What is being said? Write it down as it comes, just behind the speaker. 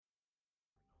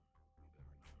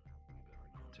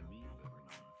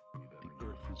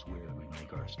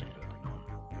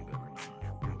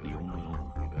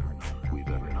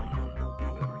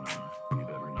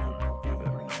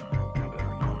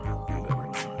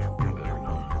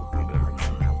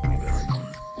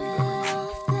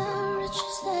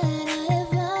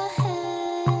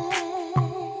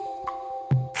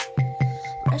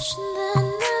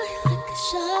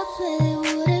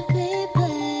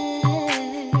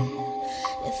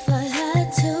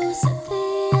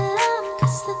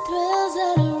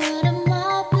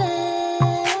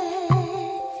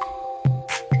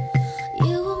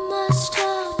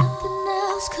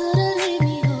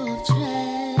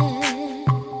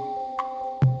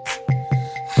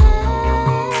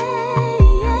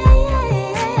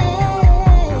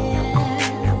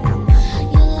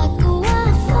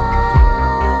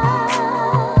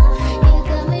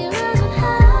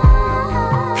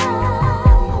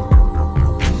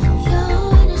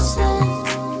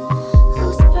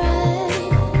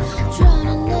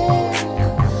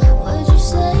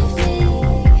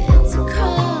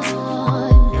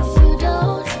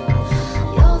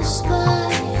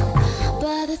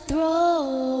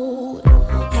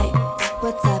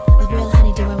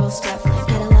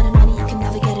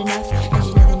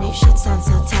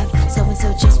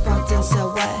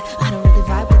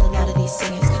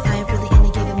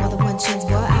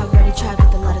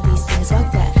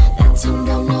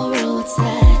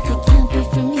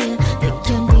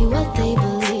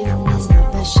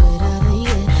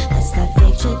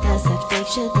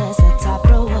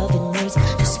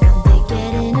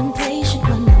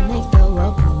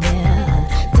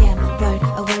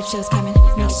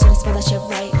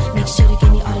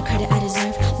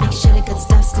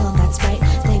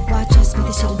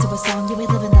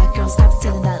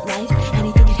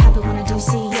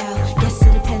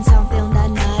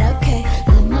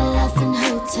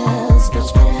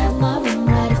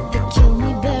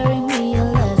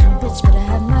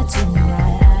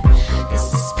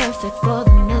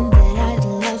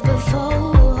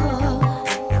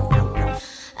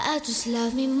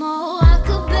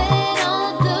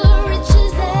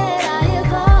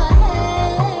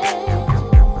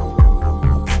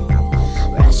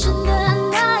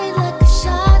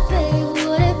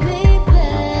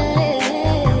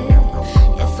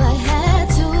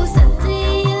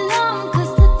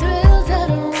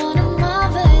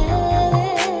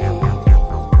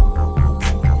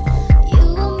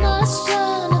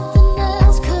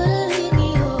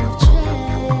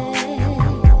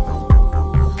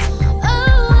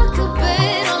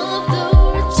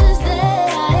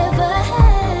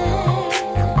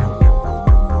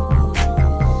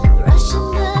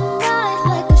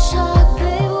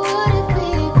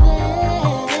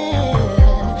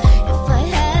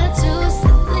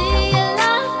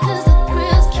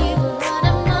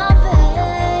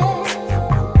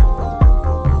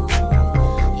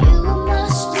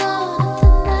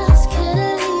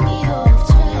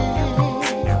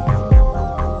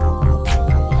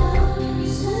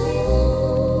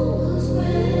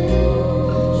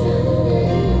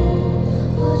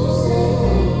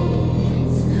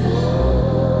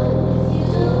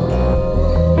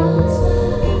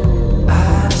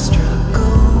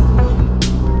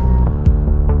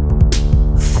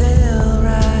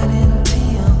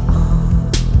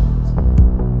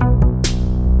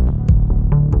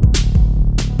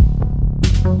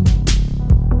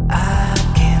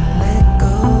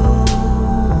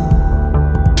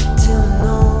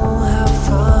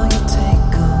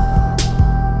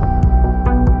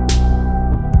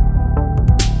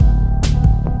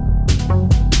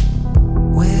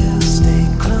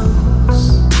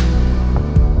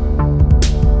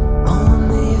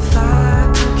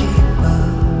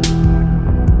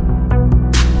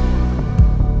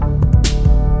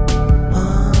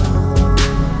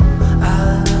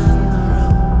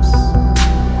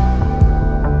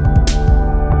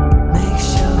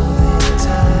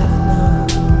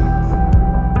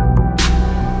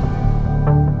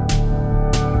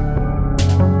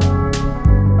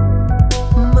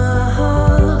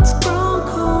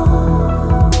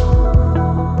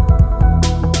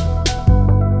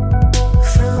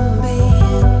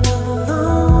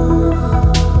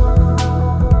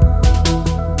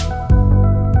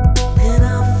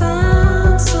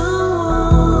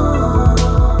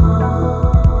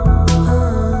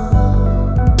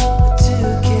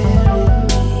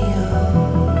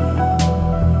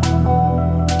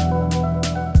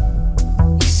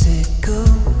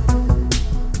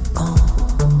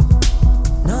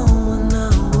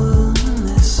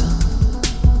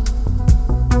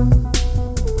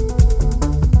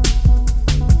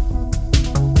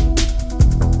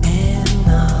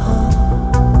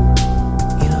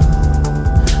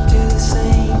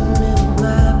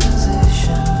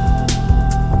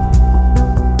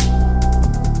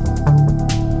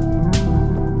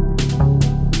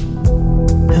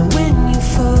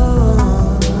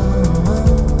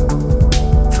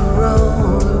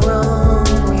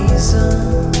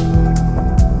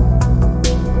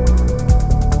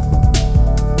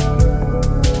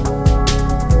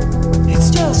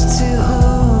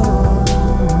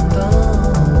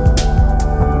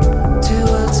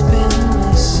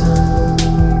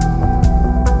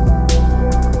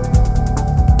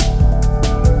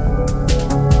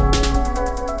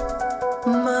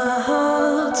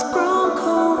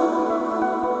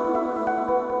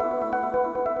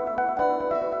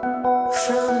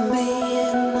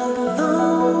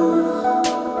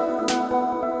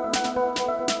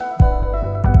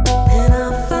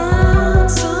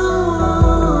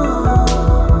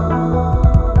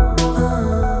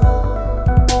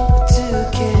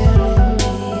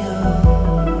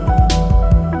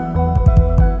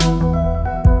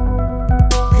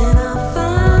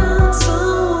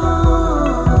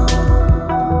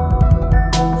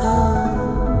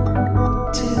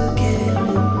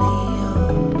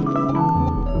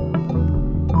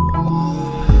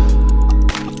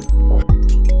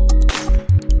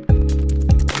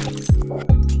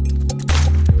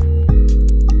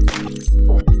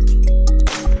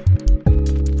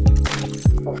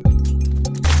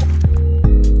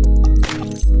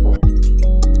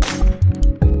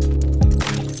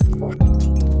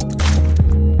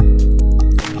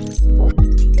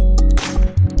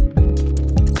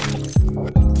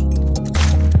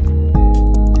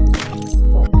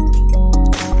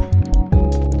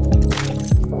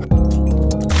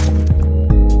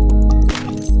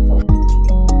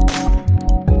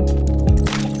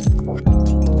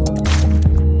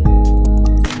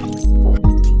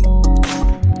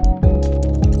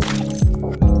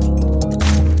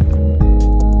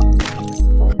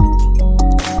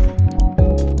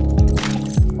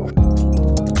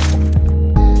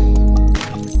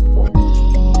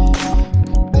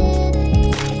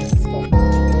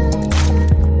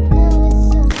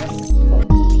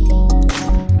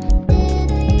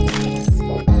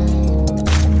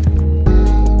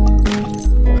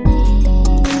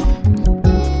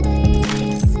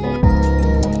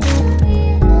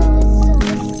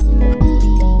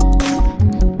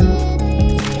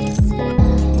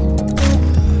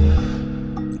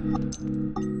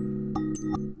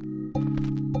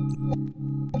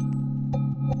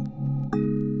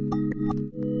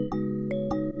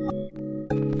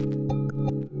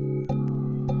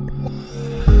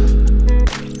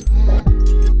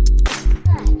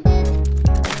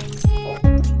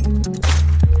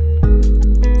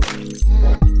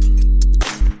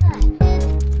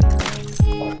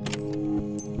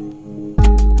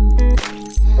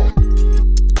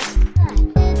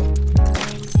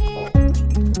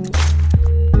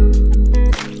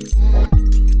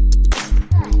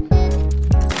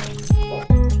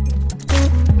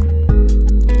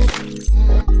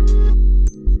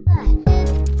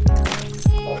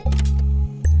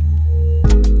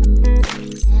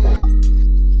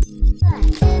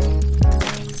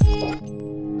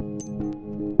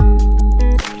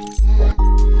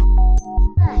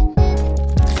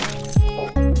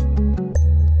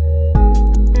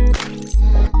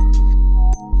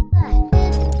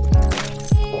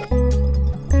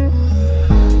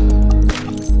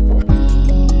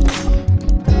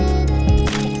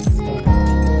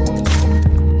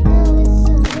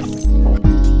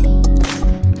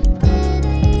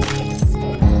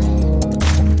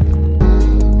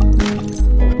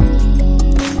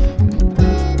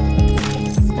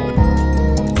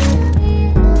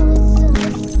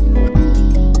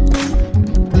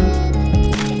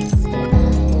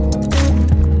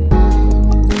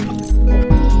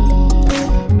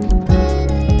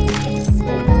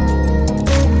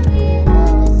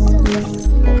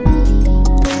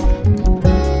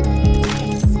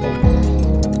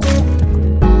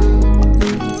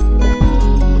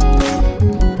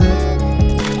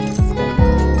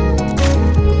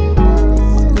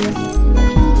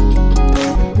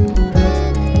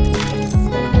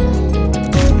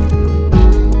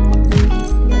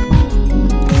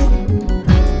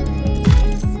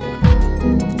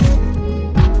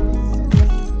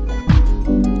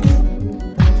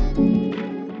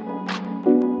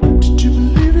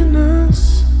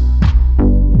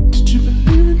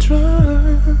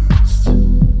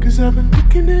I've been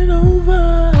thinking it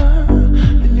over,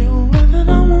 and you're aware that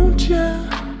I want you.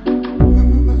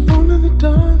 When we're alone in the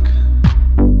dark,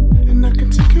 and I can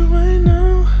take you right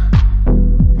now.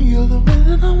 You're the way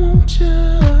that I want you.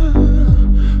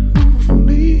 Move for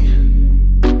me.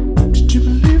 Did you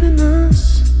believe in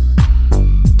us?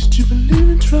 Did you believe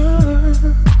in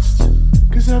trust?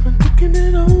 'Cause I've been thinking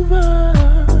it over,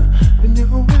 and you're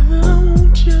aware that I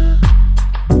want you.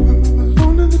 When we're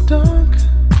alone in the dark,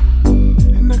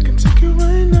 and I can take you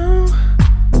right now.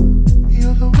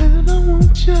 You're the way that I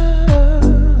want you.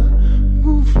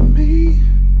 Move for me.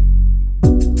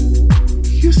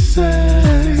 You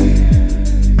say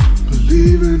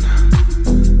believing,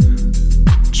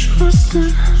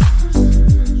 trusting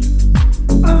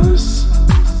us.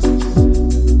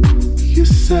 You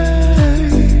say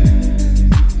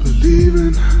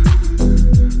believing,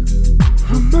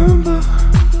 remember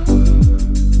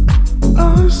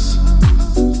us.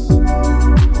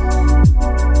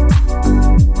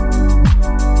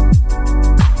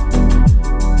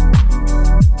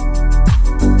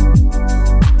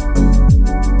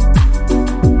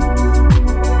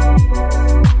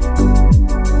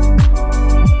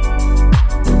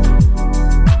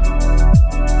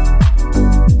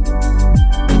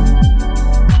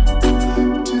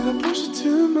 Did I push it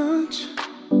too much?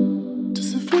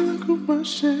 Does it feel like we're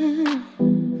rushing?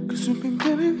 'Cause we've been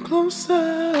getting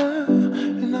closer,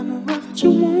 and I'm aware that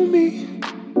you want me.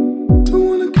 Don't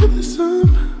wanna give this up.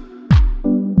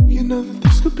 You know that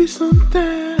this could be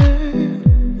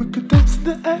something. We could dance to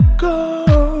the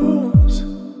echoes.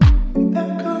 The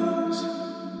echoes.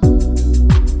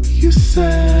 You say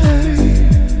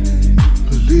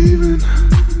believing,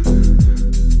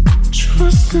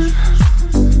 trusting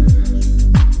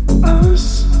us.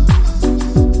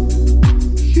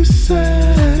 You say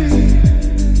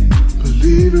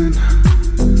believing,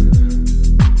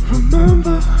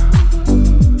 remember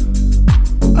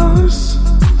us.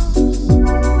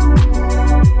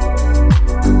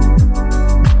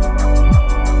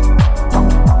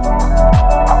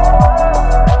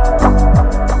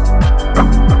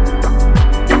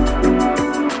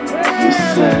 You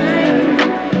say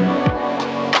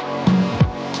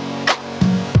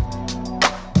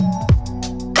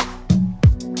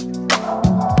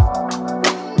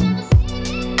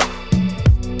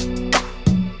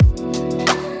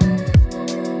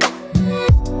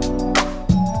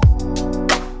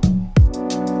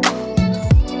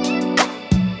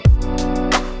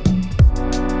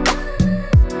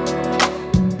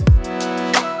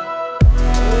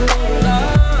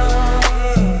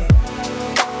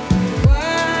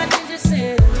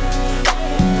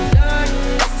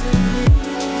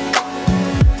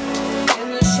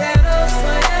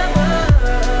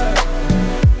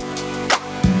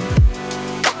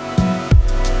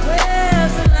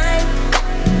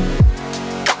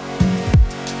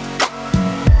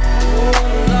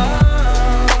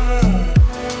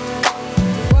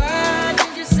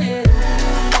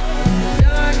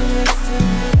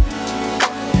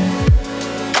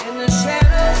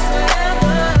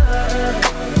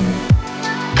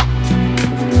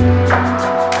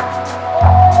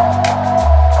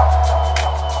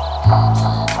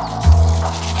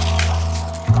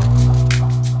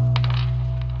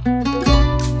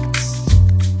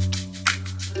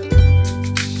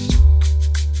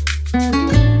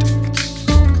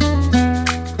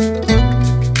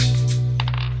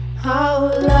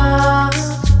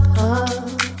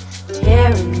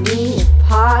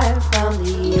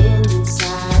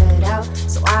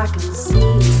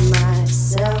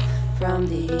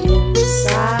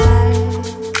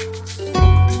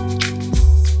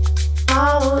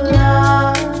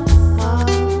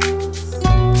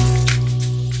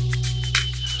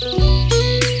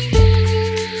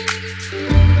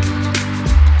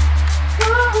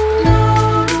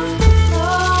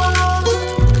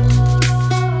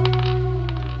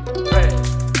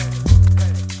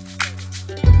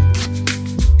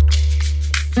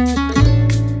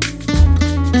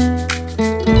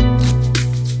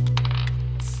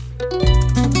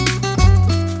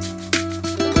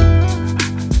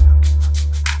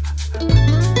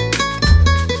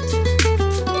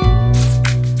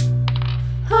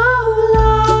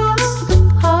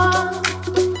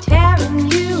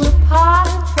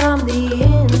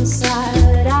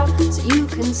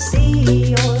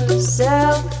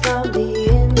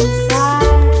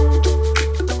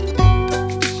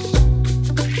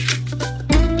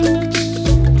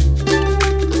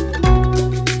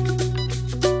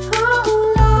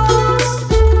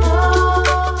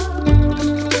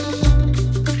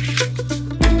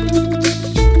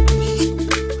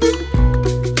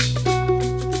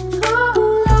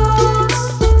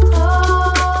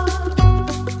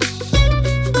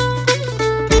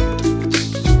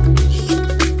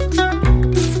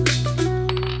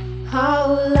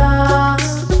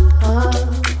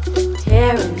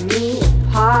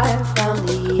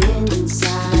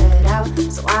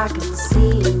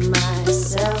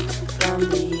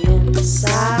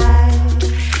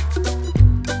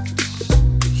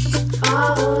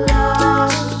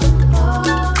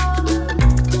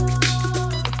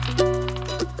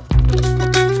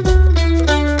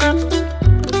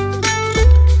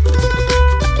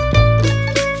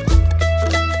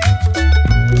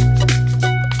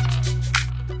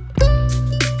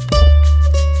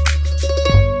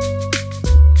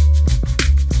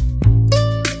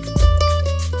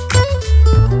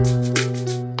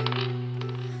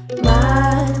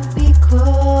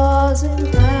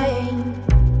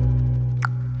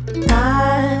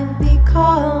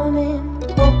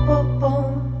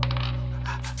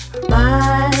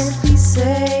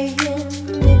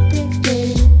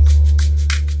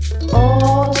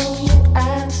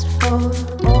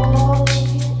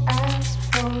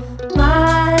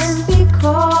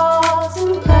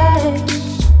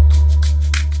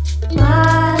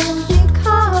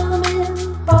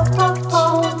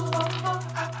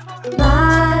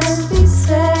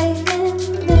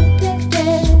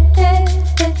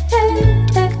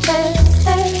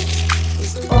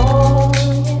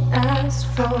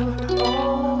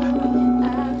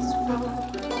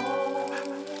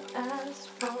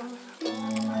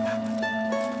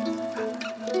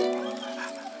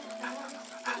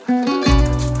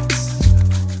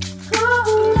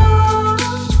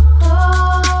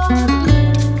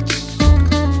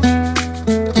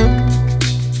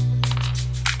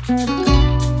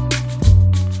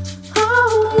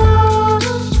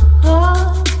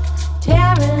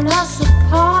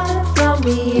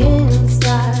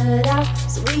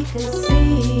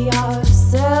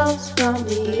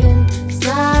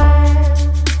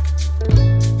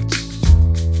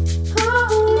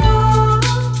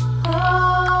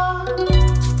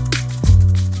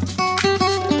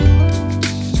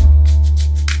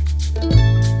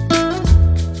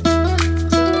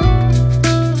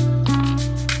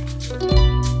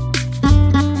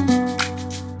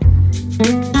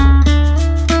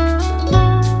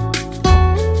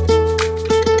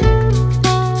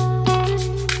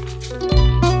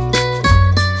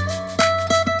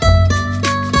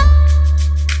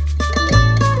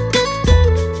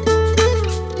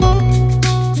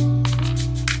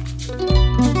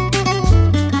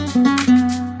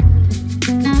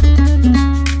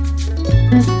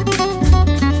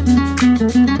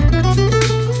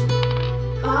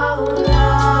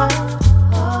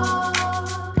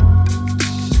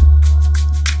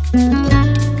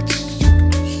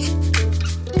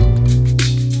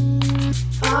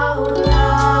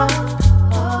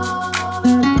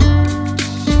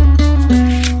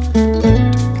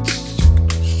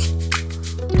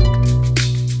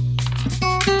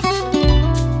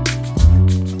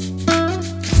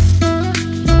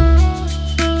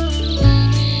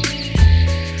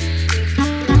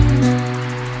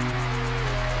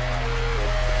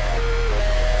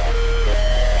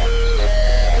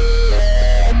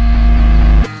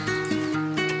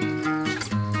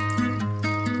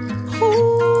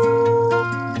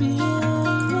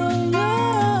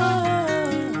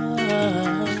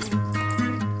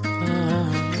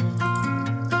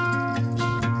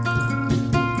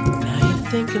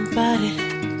thinking about it.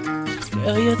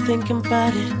 Girl, you're thinking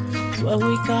about it. What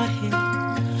we got here,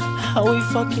 how we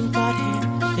fucking got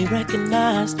here. They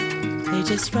recognized, they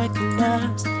just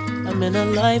recognized I'm in a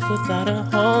life without a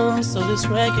home, so this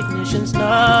recognition's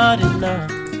not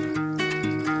enough.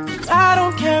 I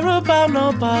don't care about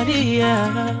nobody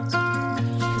else,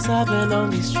 'cause I've been on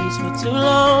these streets for too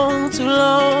long, too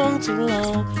long, too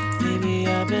long. Baby,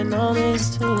 I've been on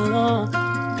this too long.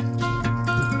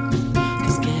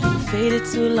 'Cause getting faded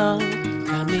too long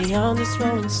got me on this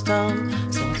rolling stone.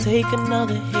 So I'll take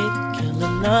another hit, kill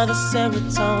another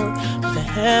serotonin with a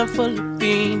handful of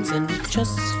beans and a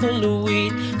chest full of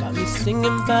weed. Got me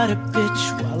singing about a bitch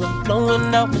while I'm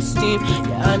blowing out my steam.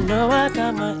 Yeah, I know I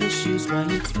got my issues, why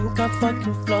you think I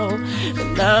fucking flow?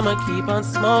 And I'ma keep on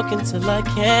smoking till I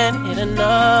can't hit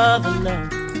another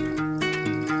note.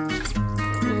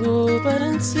 Ooh, but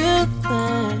until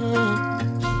then,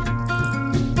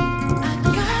 I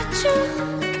got you.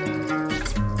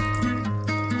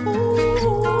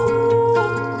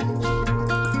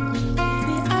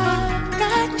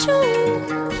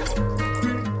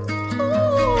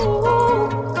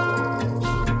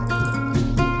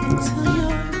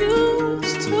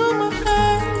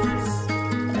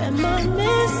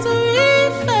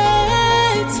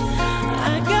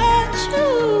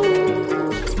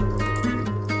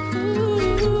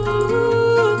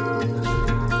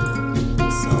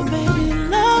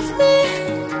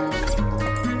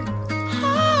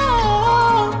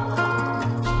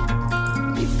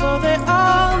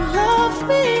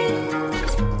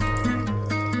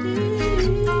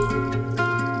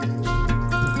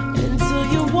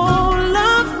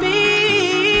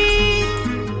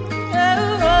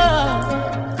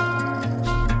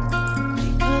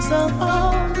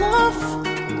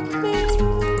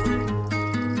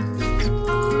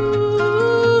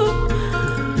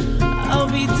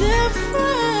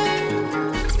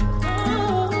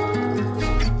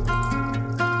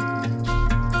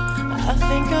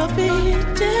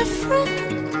 different.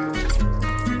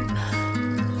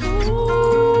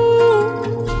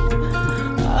 Ooh,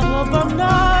 I hope I'm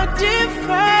not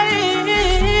different.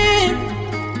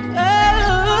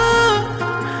 Oh,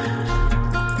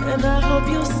 and I hope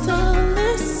you'll still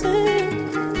listen.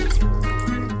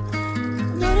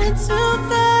 Not until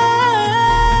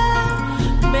then,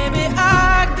 baby, I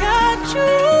got you.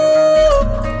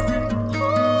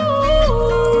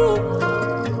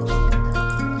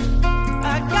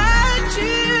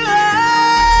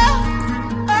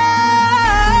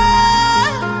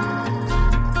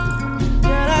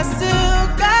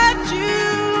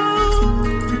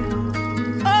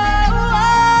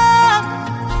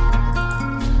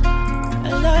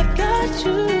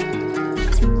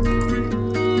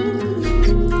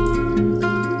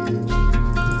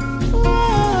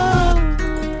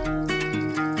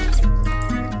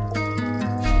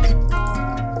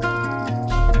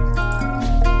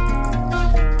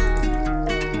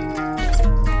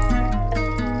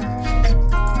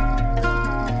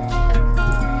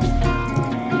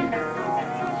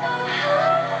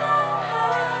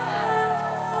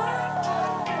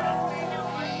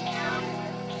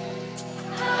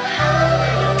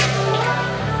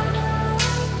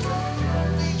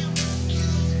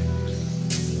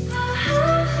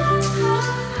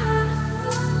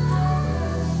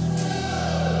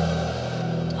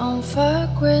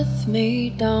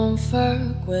 Don't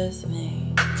fuck with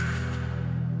me.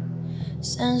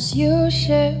 Since you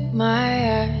shipped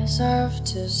my eyes off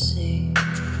to sea,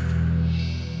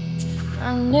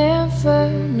 I never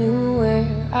knew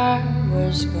where I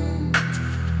was going.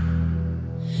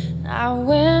 I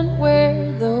went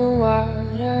where the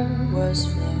water was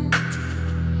flowing.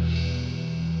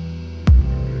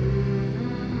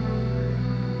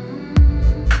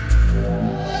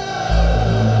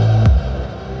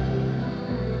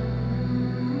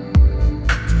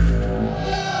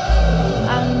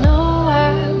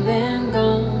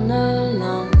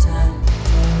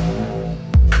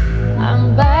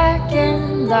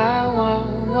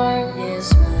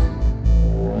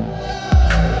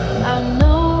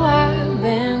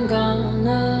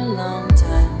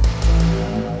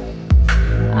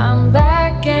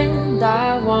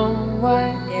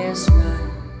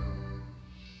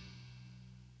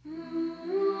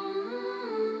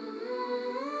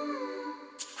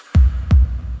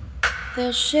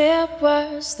 The ship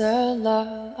was the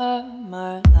love of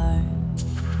my life.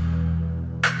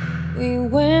 We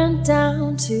went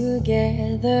down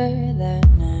together that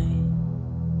night.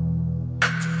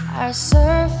 I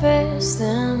surfaced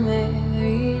and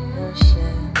married the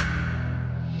ship.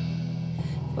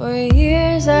 For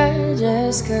years I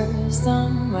just cursed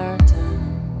on my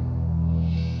time.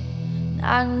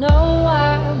 I know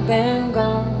I've been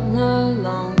gone a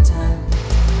long time.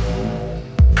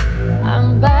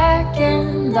 I'm back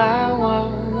and I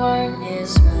want what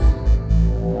is mine.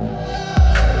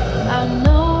 I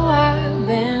know I've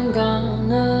been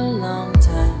gone a long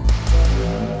time.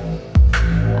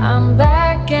 I'm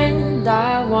back and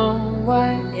I want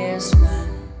what is mine.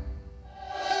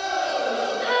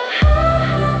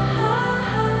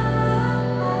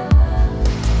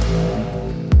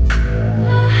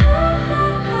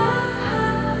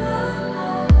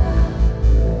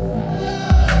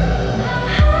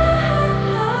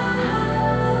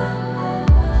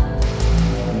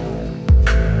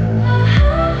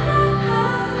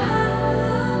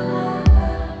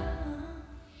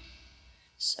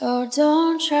 So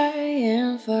don't try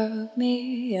and fuck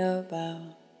me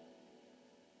about.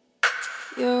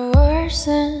 You're worse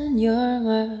than your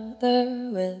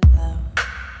mother without.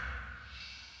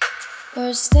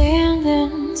 Or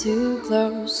standing too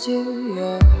close to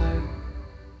your heart.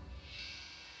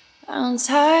 I'm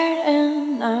tired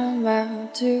and I'm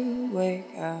about to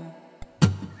wake up.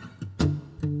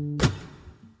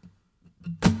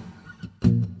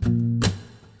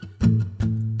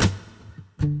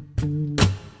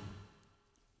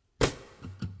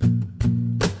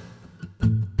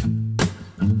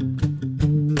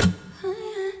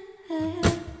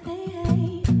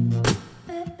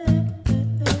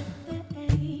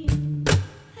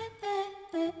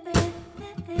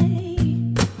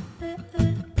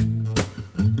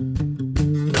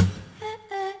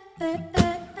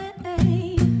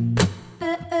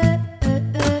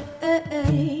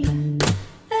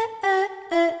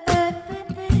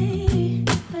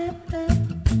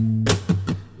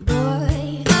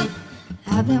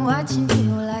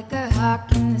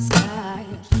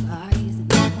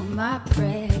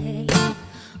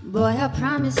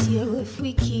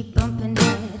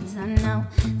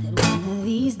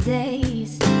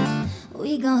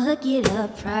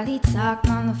 Probably talk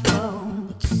on the phone,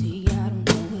 but see, I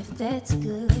don't know if that's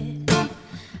good.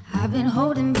 I've been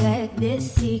holding back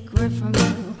this secret from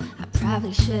you. I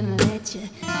probably shouldn't let you.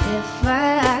 If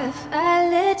I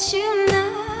let you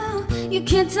know, you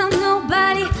can't tell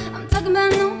nobody. I'm talking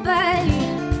about nobody.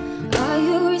 Are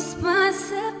you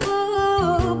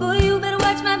responsible? Boy, you better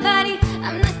watch my body.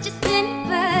 I'm not just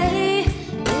anybody.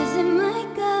 Is it my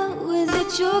girl? Is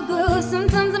it your girl?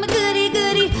 Sometimes I'm a goody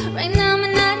goody. Right now I'm a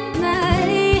naughty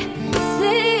naughty.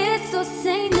 Say yes or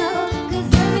say no, 'cause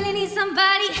I really need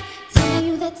somebody. Tell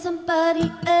you that somebody.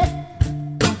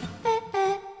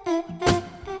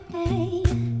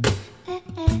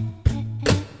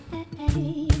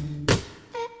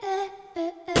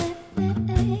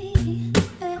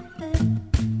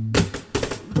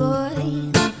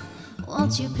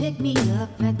 You pick me up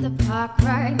at the park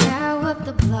right now, up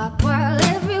the block while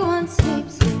everyone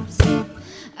sleeps.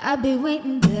 I'll be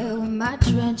waiting there with my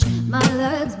trench, my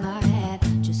lugs, my hat,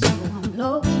 just so I'm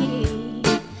low key.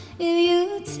 If you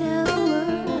tell her,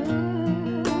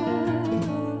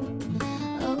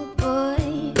 oh boy,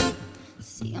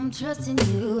 see I'm trusting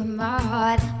you in my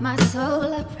heart, my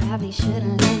soul. I probably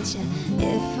shouldn't let you.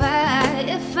 If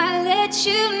I let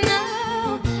you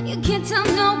know, you can't tell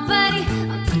nobody.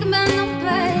 I'm talking about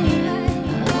nobody.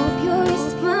 I hope you're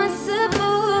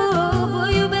responsible. Boy,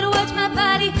 you better watch my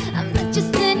body. I'm not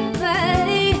just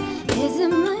anybody. Is it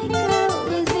my girl?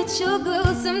 Is it your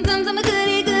girl? Sometimes I'm a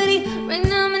goody goody. Right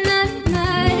now I'm a naughty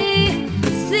naughty.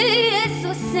 Say yes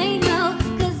or say no,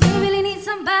 'cause I really need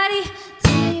somebody.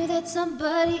 Tell you that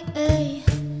somebody. Ay.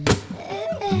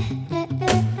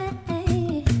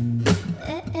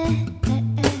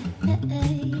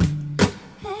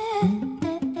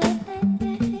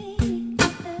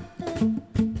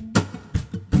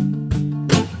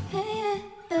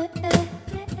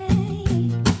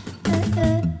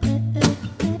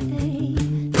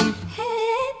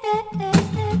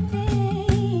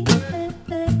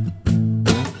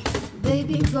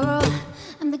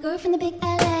 From the big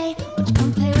LA, won't you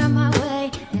come play around my way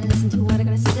and listen to what I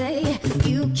gotta say?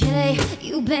 UK,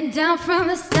 you been down from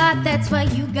the start, that's why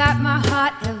you got my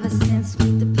heart ever since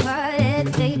we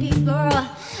departed. Baby girl,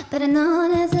 better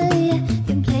known as Aaliyah,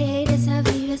 can play haters, have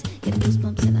haters, get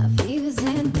goosebumps and have fevers.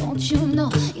 And don't you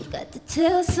know, you got to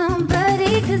tell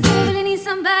somebody, 'cause I really need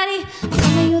somebody.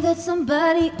 Tell you that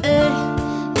somebody,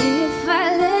 if I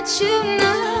let you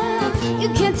know, you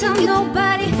can't tell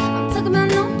nobody. I'm talking about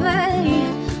nobody.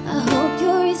 I hope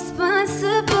you're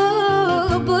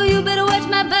responsible. Boy, you better watch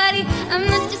my body. I'm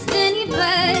not just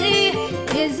anybody.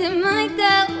 Is it my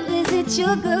girl? Is it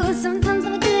your girl? Sometimes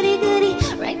I'm a goody goody.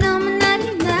 Right now I'm a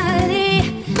naughty naughty.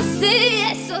 Say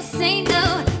yes or say no,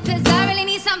 'cause I really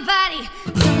need somebody.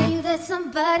 Tell you that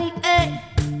somebody.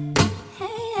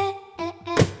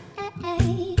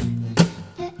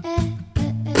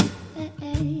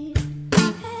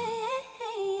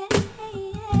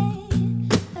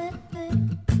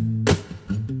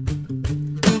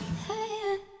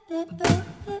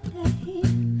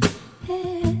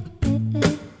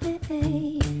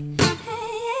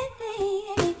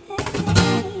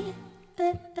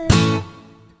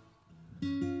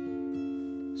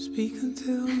 Speak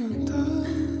until the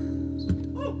dust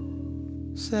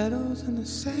settles in the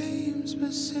same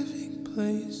specific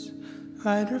place.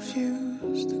 I'd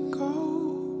refuse to go.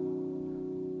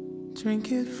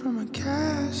 Drink it from a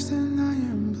cast and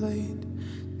iron blade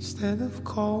instead of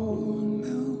cold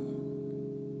milk.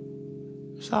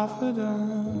 Suffered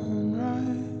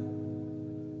unright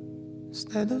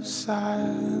instead of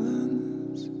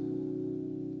silence.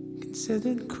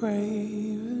 Considered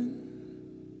craven.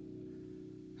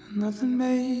 Nothing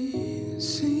made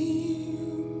seem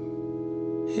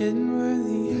hidden where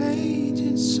the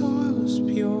aged soil was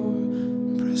pure,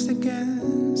 pressed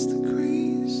against the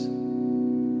crease.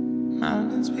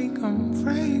 Mountains become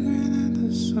fragrant at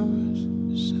the source.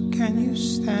 So can you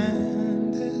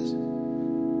stand this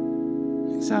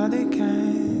exotic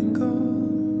angle?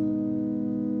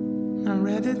 I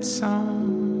read it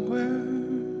somewhere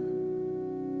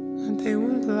that they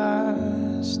would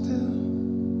last still.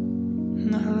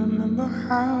 And I remember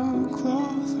how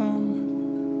close I'm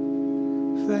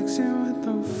flexing with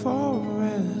the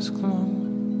forest glow,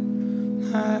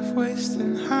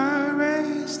 half-wasted,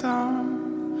 high-raised arm,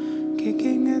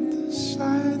 kicking at the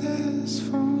slightest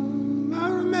foam. I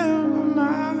remember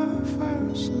my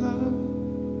first love.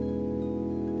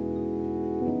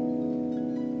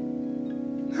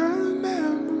 I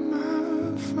remember my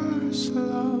first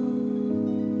love.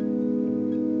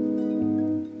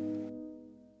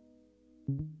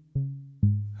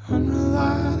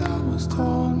 Unrelied, I was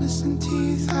told, missing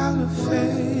teeth out of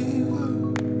favor.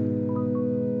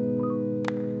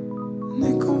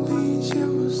 Nickel Beach, it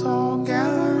was all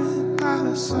gallery.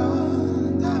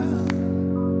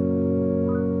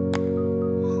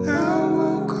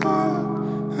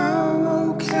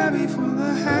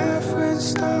 halfway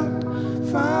stopped,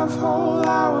 5 whole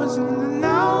hours, and then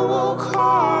I woke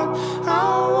hard. I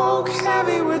woke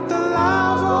heavy with the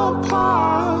lava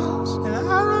pause, and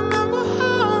I remember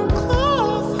how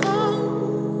clothes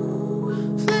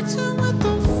hung, flexing with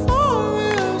the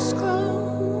forest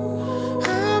glow,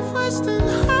 half-wasting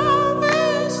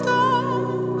harvest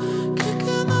on,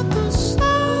 kicking at the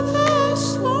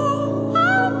slowest flow. I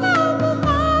remember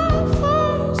my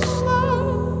first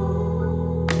love.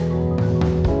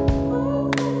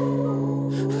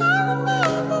 I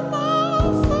remember my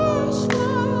first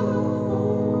love.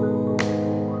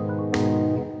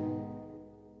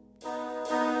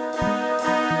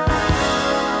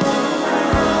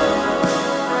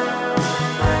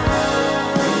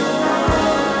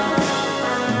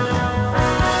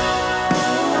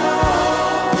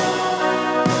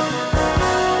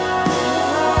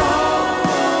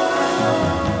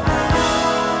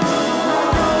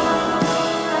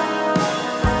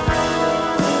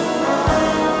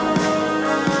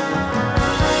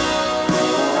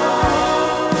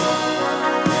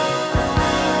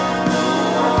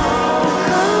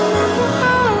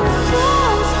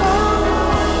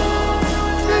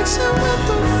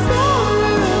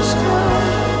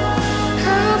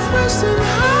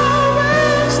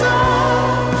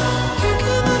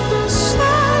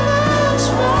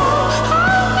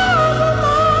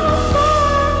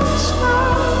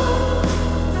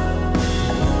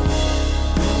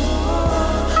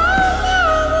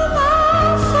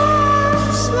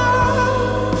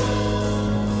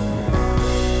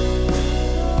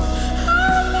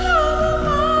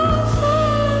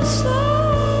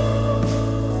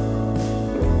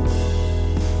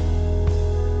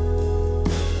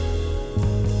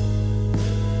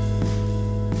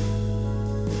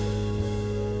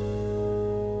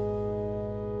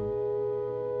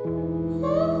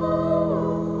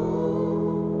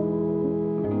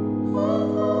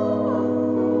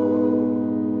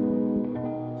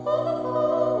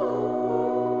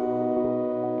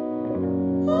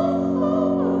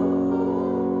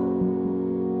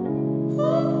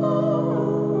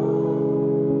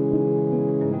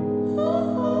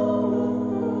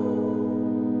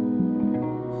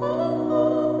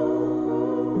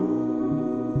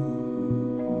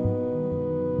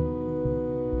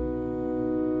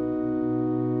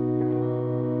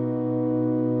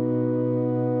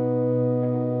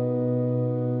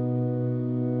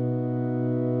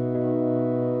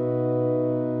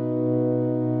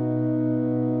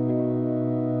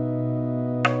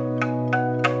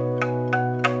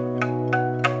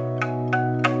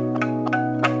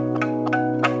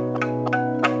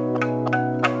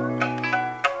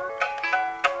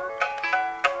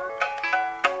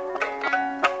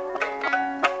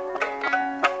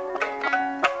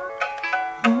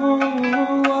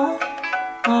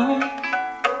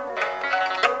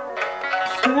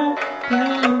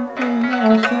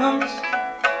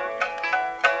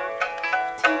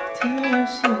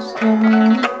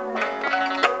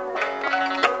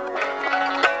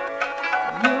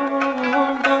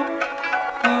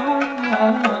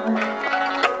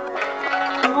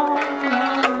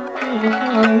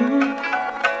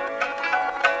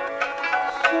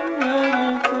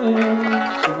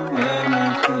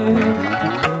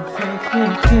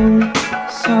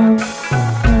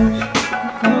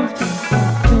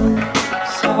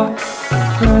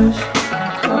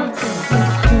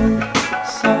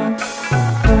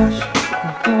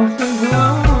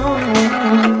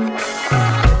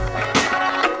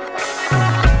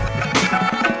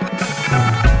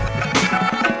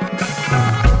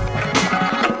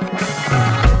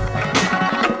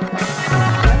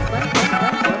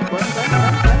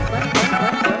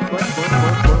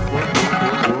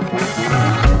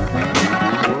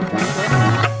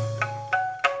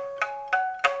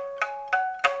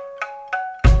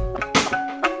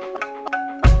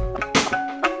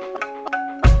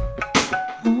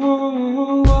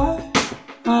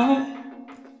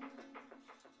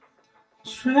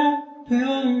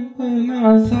 Trapping with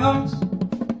my thoughts,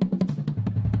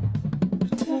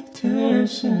 protective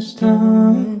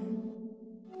system.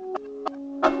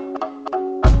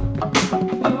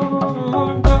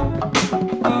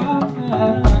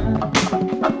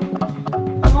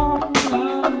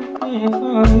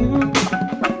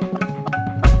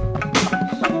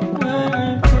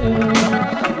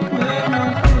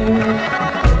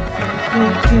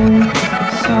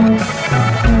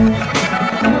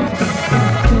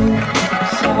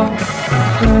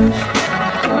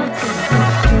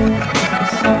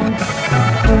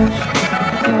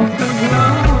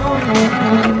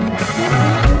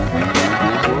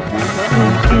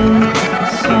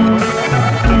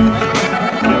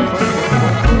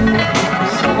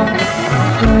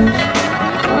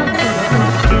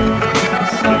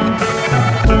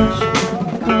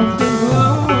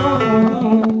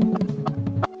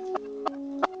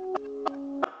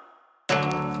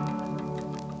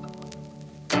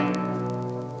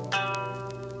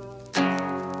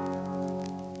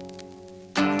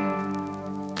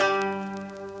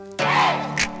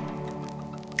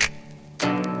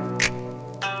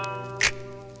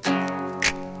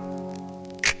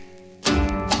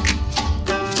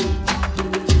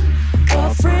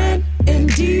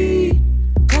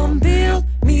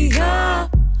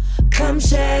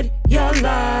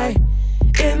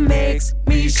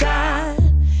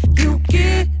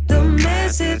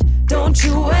 Don't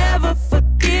you ever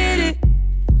forget it.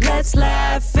 Let's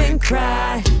laugh and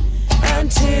cry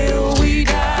until we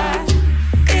die.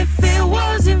 If it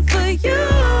wasn't for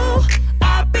you,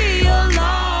 I'd be alone.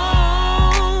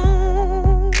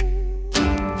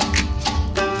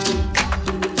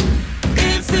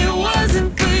 If it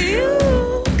wasn't for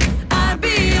you, I'd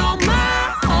be on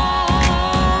my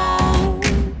own.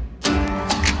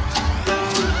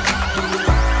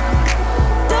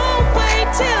 Don't wait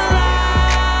till I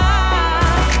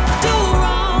do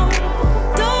wrong.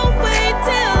 Don't wait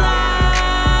till I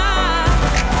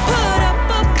put up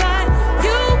a fight.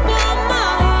 You want my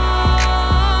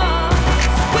heart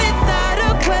without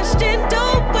a question.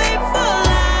 Don't wait for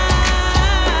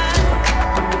lies.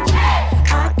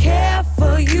 I care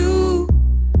for you.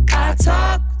 I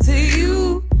talk to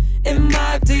you in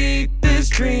my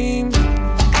deepest dreams.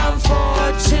 I'm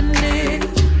fortunate.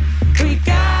 We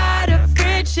got a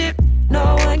friendship.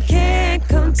 No one can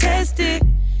contest it.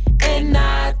 And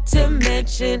not to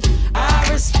mention, I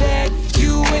respect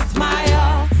you with my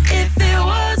all. If it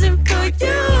wasn't for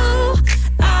you,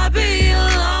 I'd be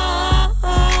alone.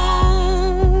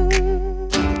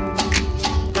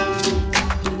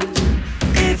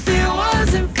 If it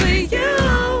wasn't for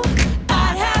you,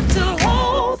 I'd have to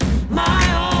hold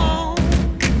my own.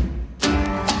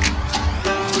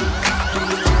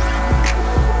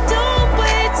 Don't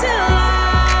wait till I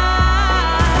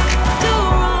do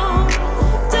wrong.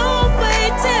 Don't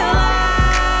wait till I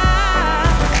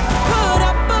put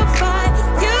up a fight.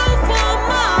 You want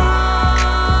my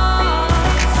heart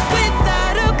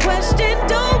without a question.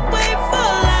 Don't wait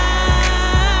for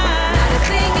lies. Not a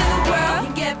thing in the world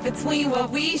can get between what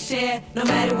we share. No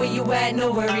matter where you at,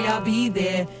 no worry, I'll be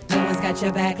there. No one's got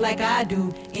your back like I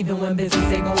do. Even when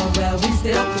business ain't going well, we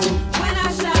still cool. When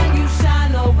I shine, you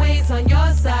shine, always on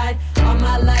your side. All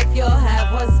my life, you'll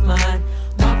have what's mine.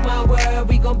 Mark my word,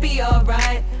 we gon' be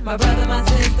alright. My brother, my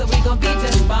sister, we gon' be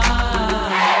just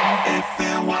fine. If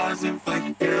it wasn't for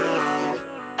you,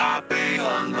 I'd be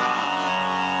alone.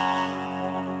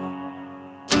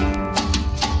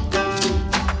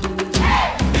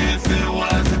 If it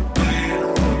wasn't for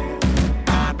you,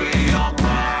 I'd be on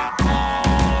my own.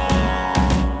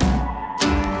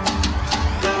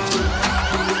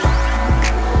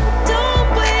 Don't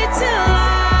wait till I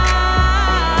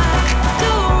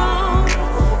do wrong.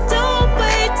 Don't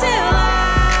wait till I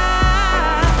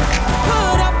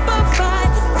put up a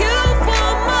fight. You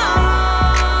want my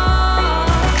heart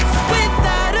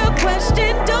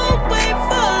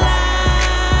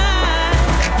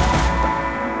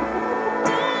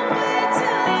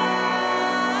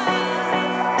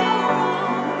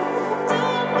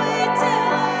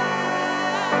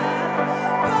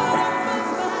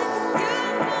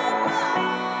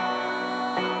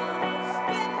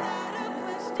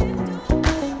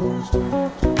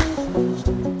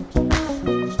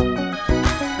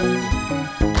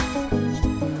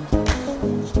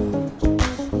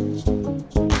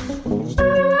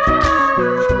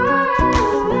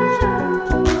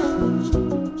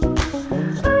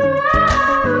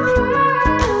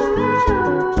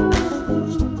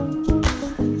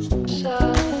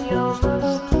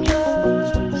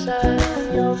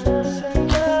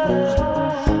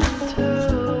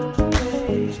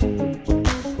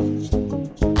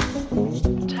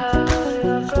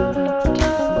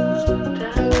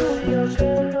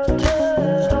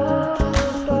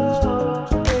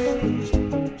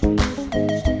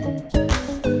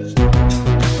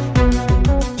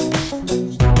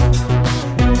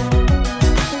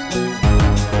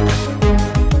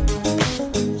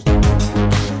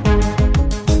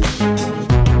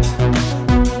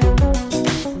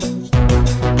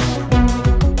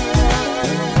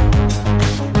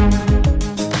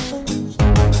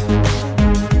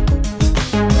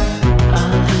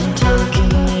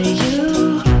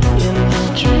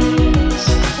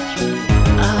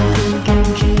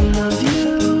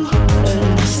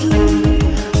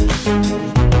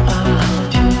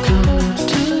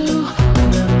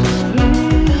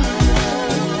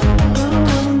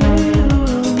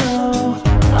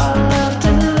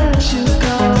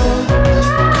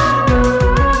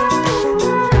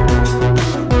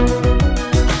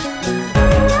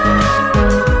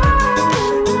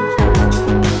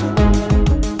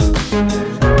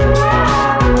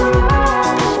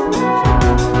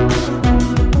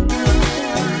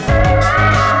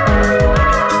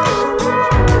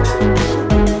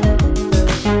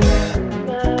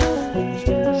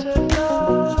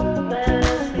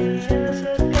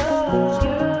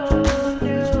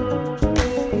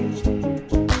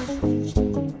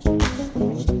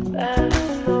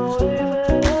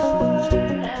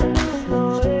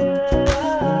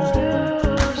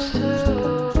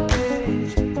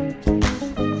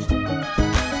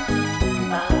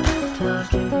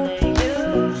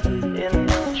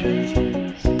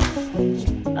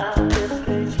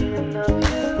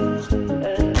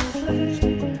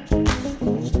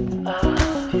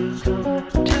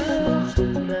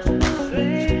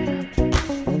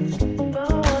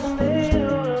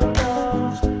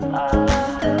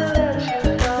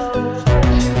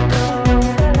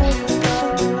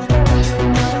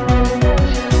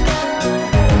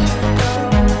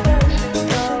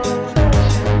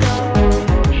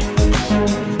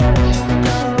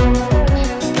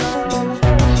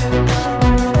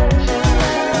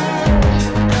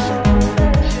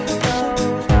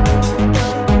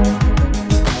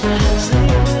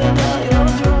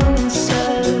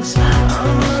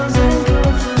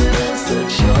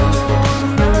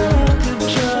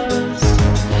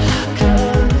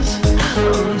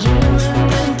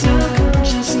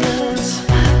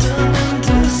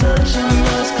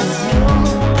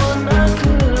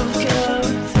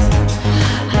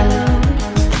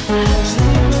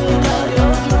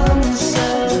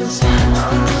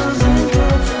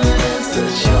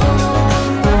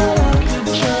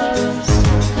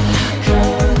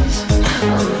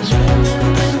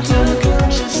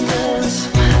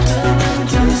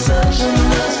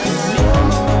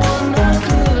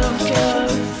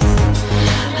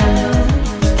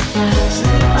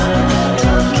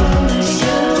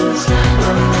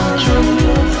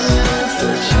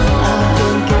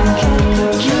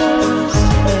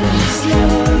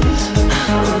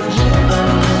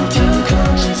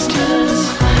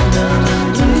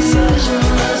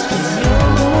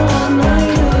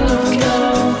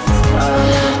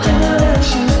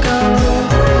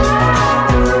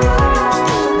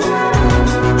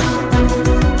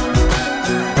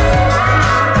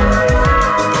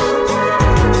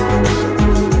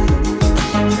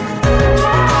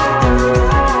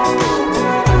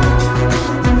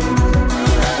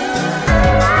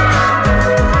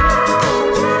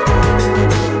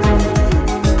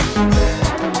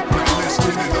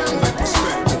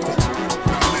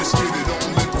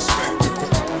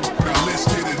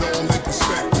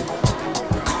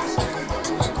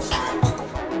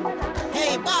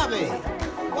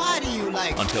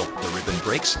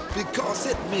mix because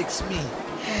it makes me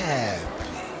happy.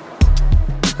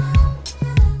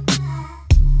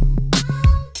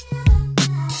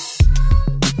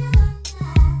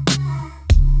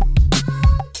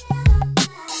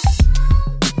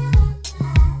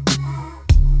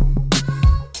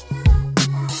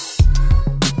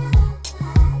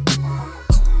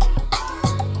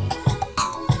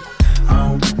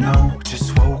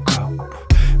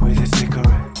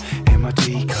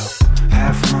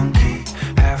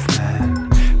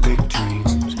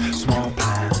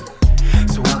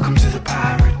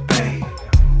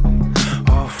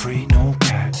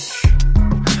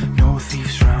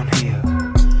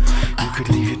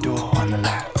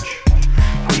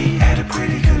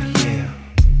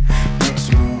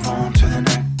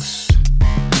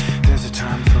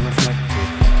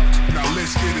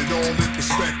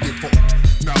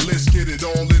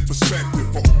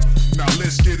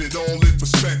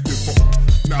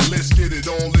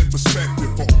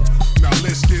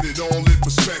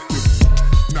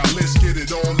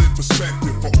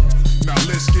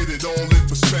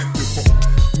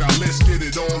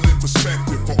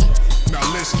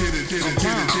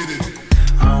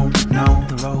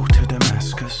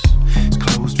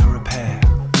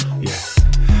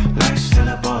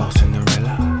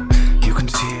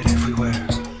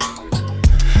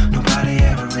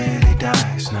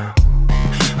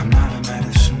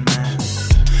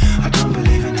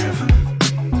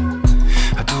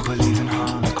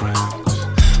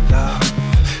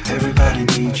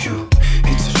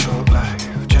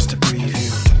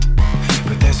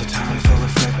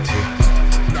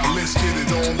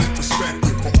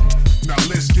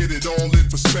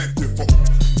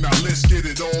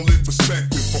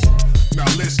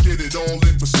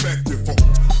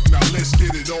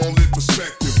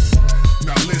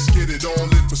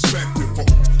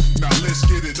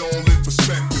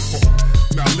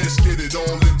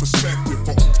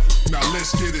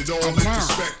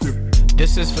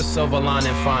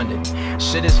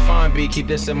 Keep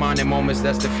this in mind in moments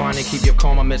that's defining. Keep your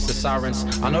calm amidst the sirens.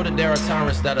 I know that there are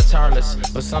tyrants that are tireless,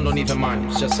 but some don't even mind.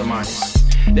 It's just a minus.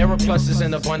 There are pluses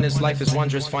in abundance. Life is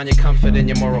wondrous. Find your comfort in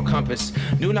your moral compass.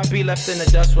 Do not be left in the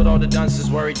dust with all the dunces,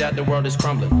 worried that the world is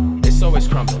crumbling. It's always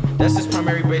crumbling. That's its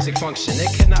primary basic function.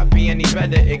 It cannot be any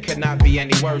better. It cannot be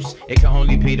any worse. It can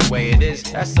only be the way it is.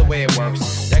 That's the way it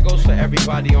works. That goes for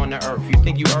everybody on the earth. You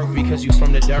think you earth because you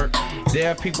from the dirt. There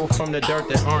are people from the dirt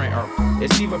that aren't earth.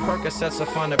 It's either Percocets or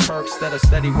find the perks that are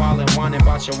steady wildin', whining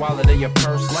about your wallet or your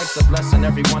purse. Life's a blessing.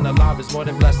 Everyone alive is more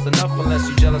than blessed enough, unless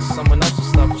you jealous of someone else's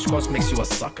stuff, which of course makes you a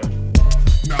sucker.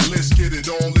 Now let's get it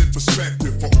all in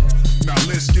perspective. Now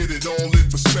let's get it all in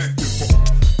perspective.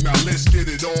 Now let's get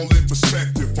it all in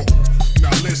perspective.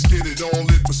 Now let's get it all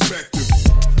in perspective.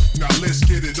 Now let's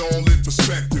get it all in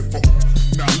perspective.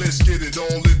 Now let's get it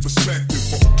all in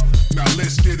perspective. Now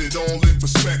let's get it all in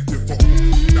perspective.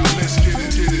 Now let's get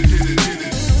it, get it, get it, get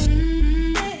it.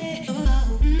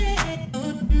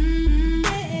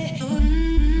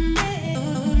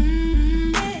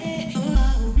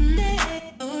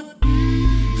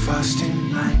 First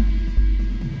in line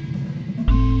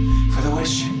for the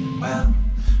wishing well,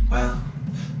 well,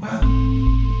 well,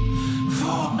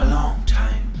 for a long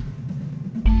time.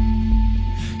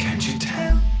 Can't you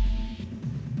tell?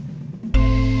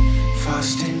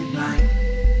 First in line,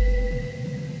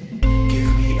 give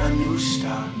me a new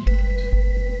start,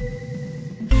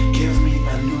 give me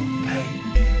a new page.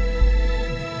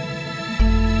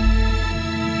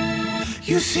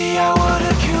 You see, I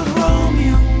would've killed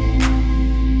Romeo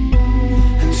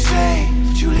and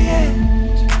saved Juliet,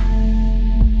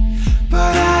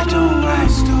 but I don't write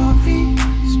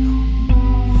stories, no,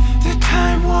 the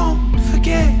time won't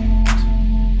forget.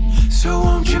 So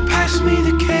won't you pass me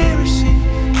the kerosene?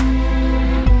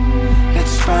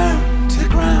 Let's burn to the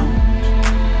ground.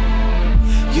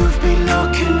 You've been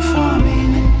looking for me.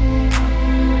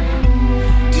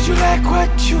 Did you like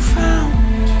what you found?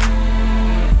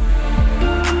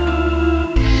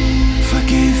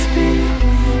 Forgive me,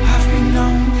 I've been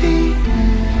lonely,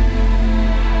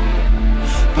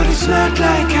 but it's not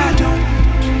like I don't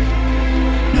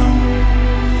know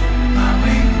my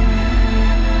way.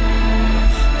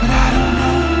 But I don't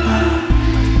know my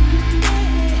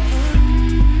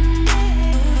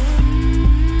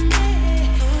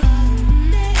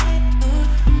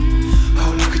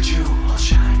oh, look at you all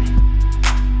shining.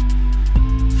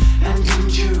 And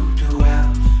didn't you do well,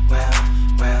 well,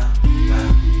 well,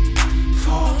 well,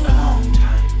 for a long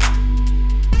time?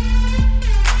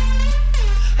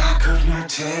 I could not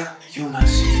tell you my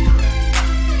secret.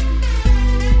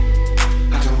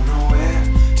 I don't know where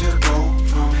to go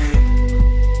from here.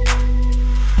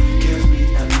 Give me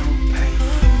a new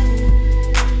page.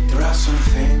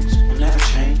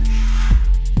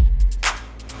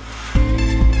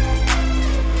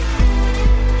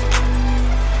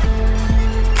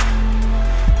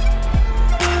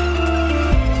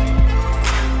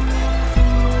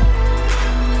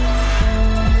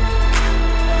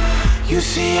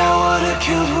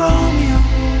 killed Romeo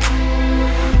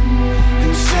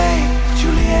and saved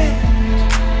Juliet.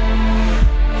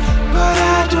 But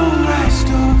I don't write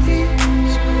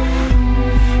stories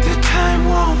that time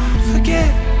won't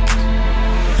forget.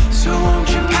 So won't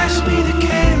you pass me the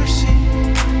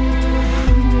kerosene?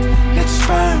 Let's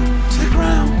burn to the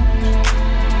ground.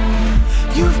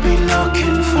 You've been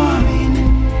looking for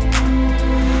meaning.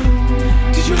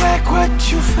 Did you like what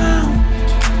you found?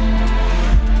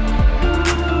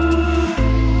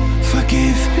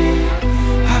 Forgive me,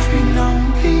 I've been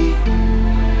lonely,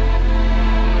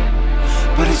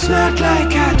 but it's not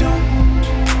like I don't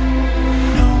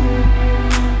know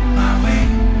my way.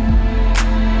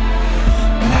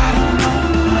 But I don't know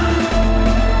mine.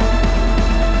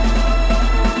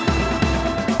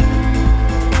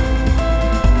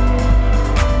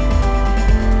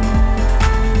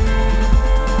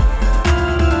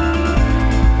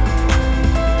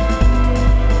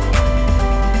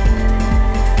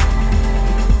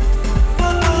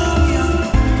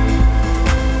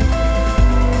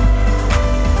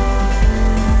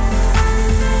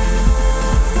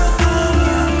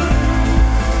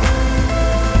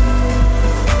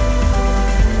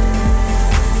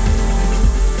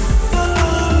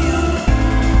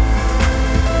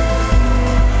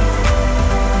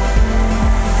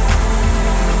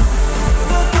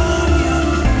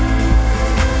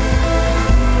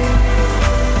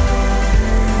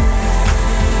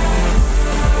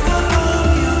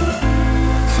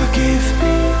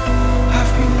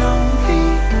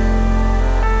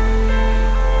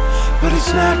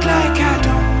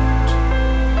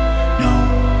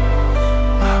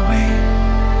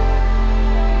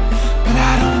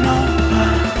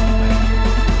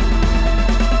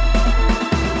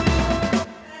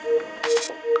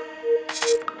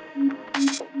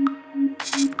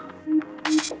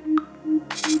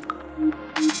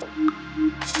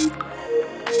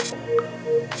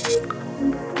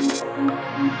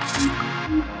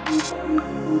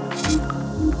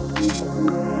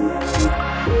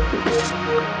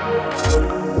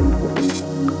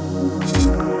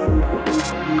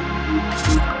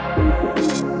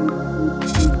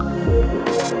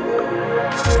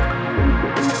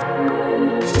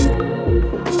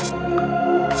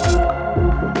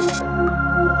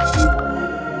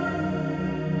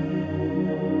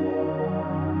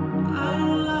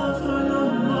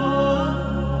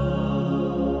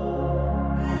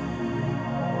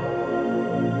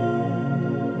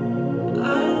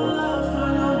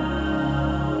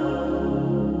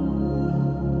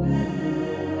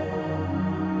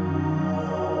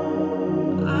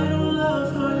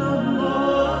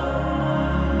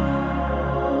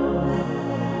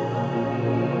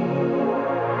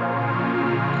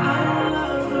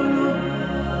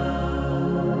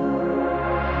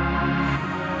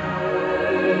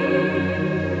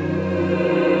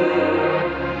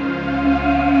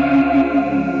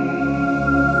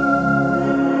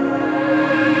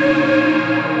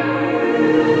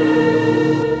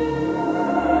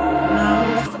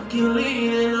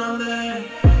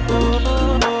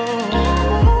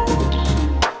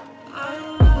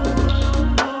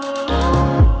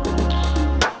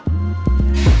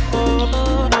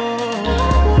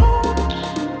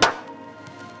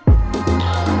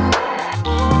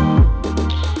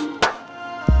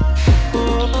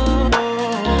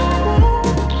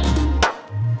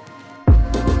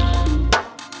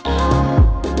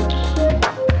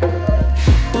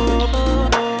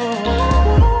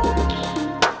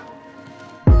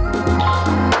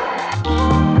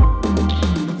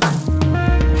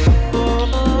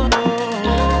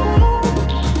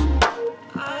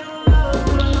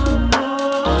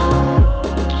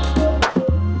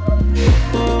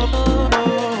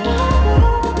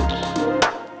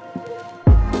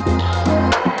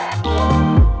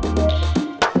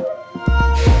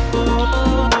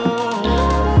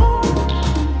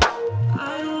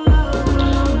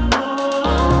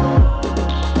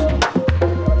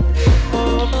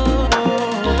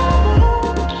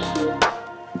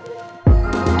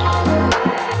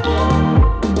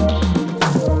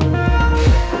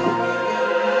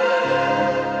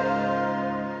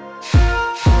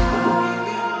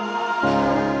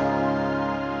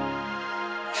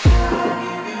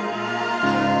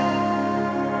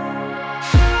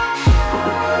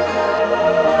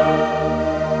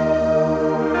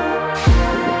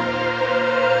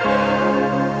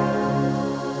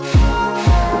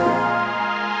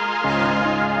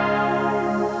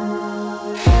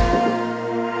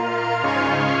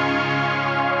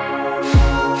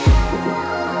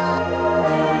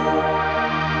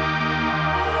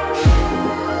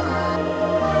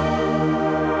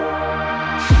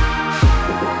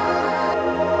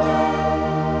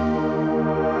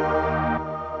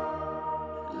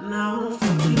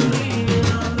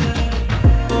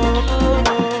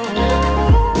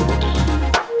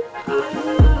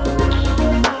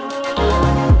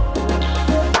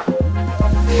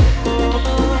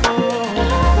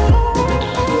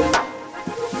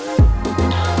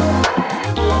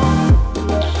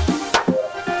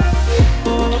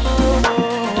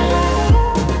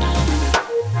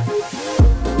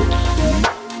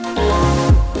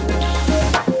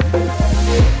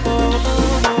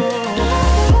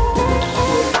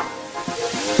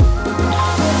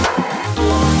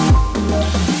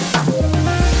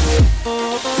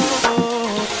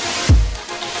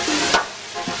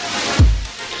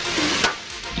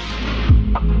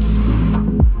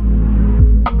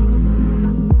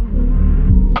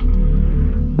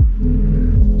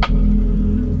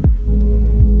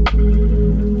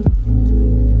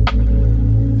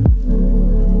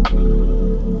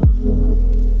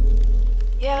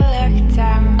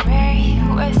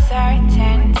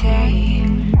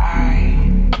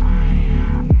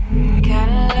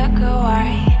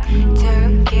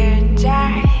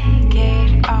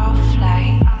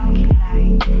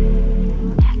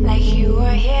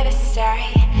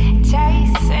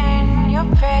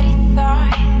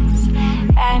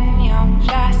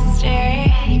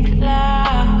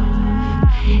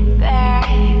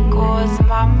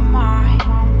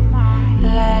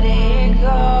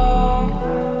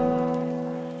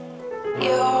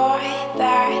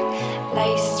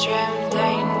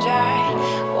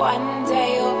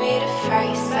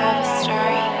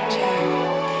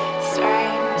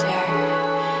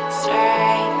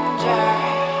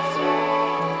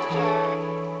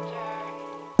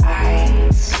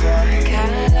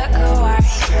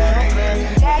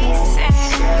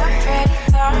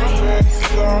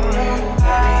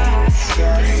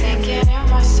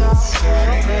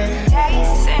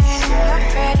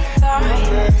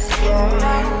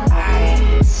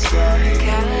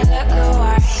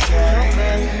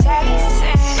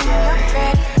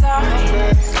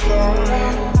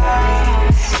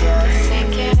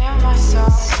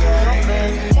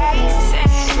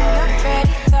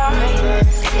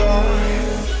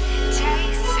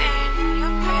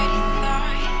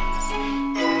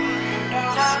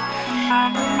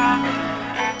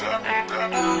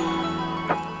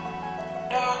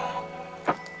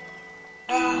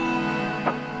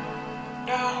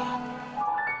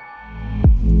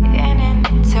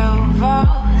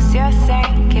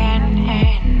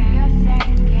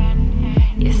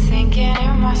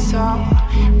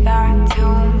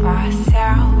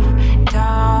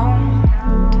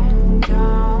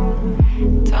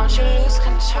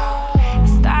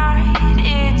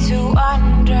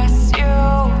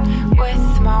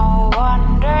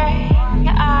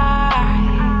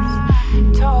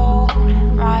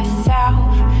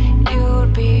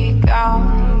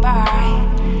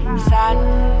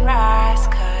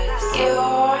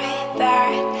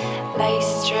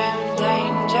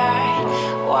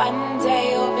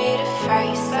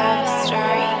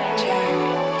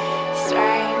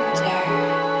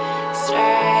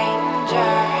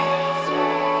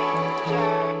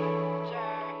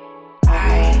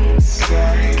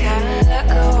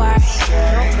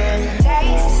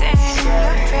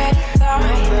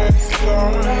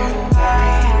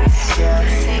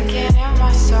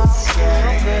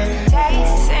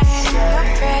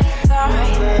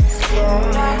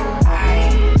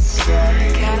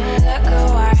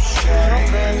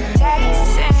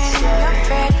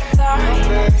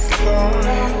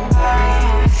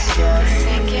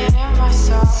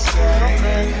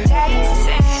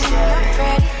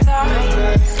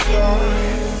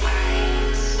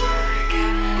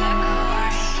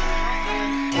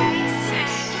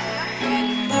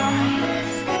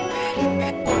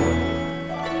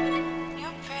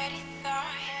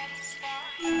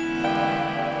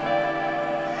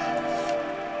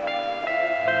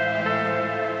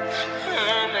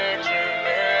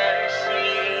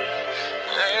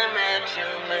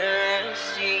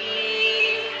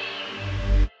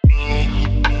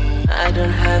 I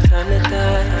don't have time to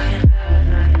die,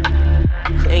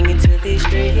 clinging to these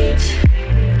streets.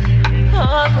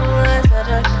 All the words that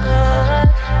I got,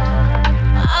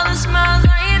 all the smiles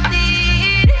on your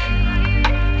teeth.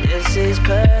 This is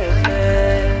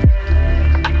perfect,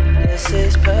 this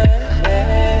is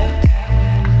perfect.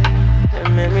 The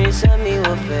memories of me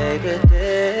will fade with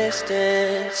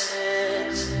distance.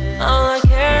 All I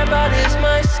care about is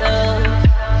myself.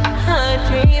 I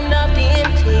dreamed of the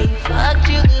empty. Fucked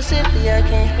you lucidly, I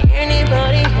can't hear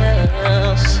anybody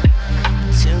else.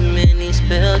 Too many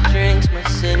spilled drinks, my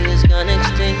city is gone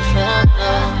extinct. Oh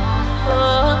no,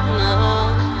 oh no.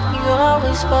 You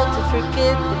always spoke to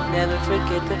forget, but never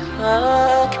forget to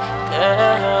fuck,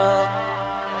 girl.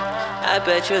 I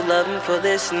bet you're loving for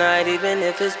this night, even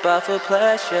if it's bought for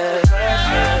pleasure.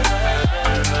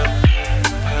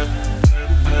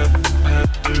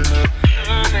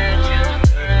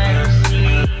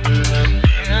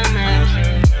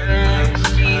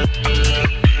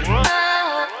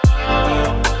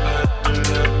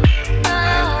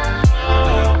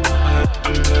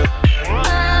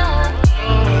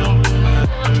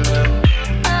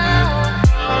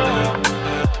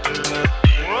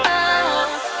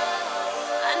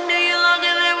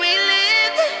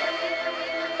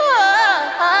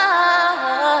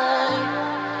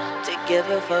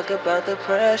 Fuck about the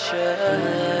pressure.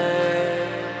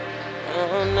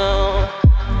 Oh no.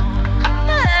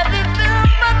 I've been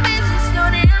feeling my face is so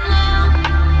damn long.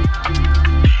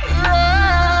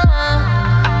 Oh,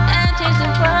 and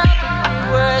chasing property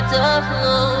words of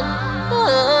love. Oh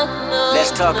no.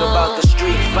 Let's talk about the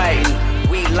street fighting.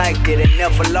 We liked it and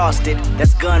never lost it.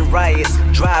 That's gun riots.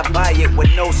 Drive by it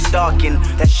with no stalking.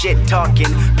 That shit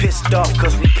talking. Pissed off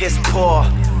cause we piss poor.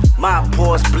 My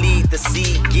pores bleed, the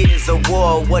sea gears of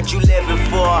war. What you living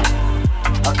for?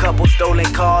 A couple stolen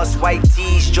cars, white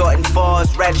tees, Jordan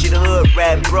 4s, ratchet hood,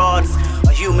 red broads.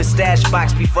 A human stash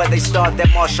box before they start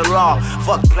that martial law.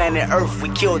 Fuck planet Earth, we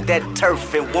killed that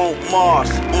turf and won't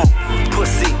Mars.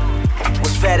 Pussy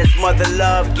was fat as mother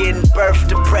love, getting birth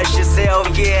to precious. Hell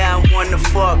yeah, I wanna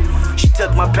fuck. She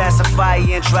took my pacifier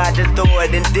and tried to throw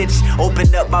it in ditch.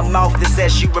 Opened up my mouth and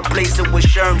said she replaced it with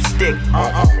sherm stick.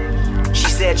 She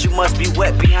said you must be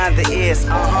wet behind the ears.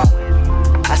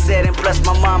 I said, and plus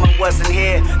my mama wasn't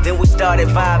here. Then we started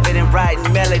vibing and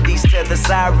writing melodies to the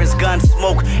sirens. Gun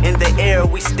smoke in the air,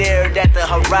 we stared at the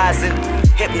horizon,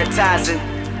 hypnotizing.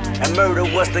 And murder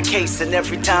was the case, and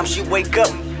every time she wake up,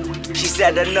 she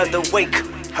said another wake.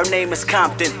 Her name is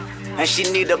Compton, and she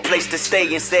need a place to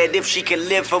stay. And said if she can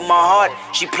live in my heart,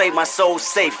 she play my soul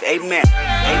safe. Amen,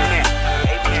 amen.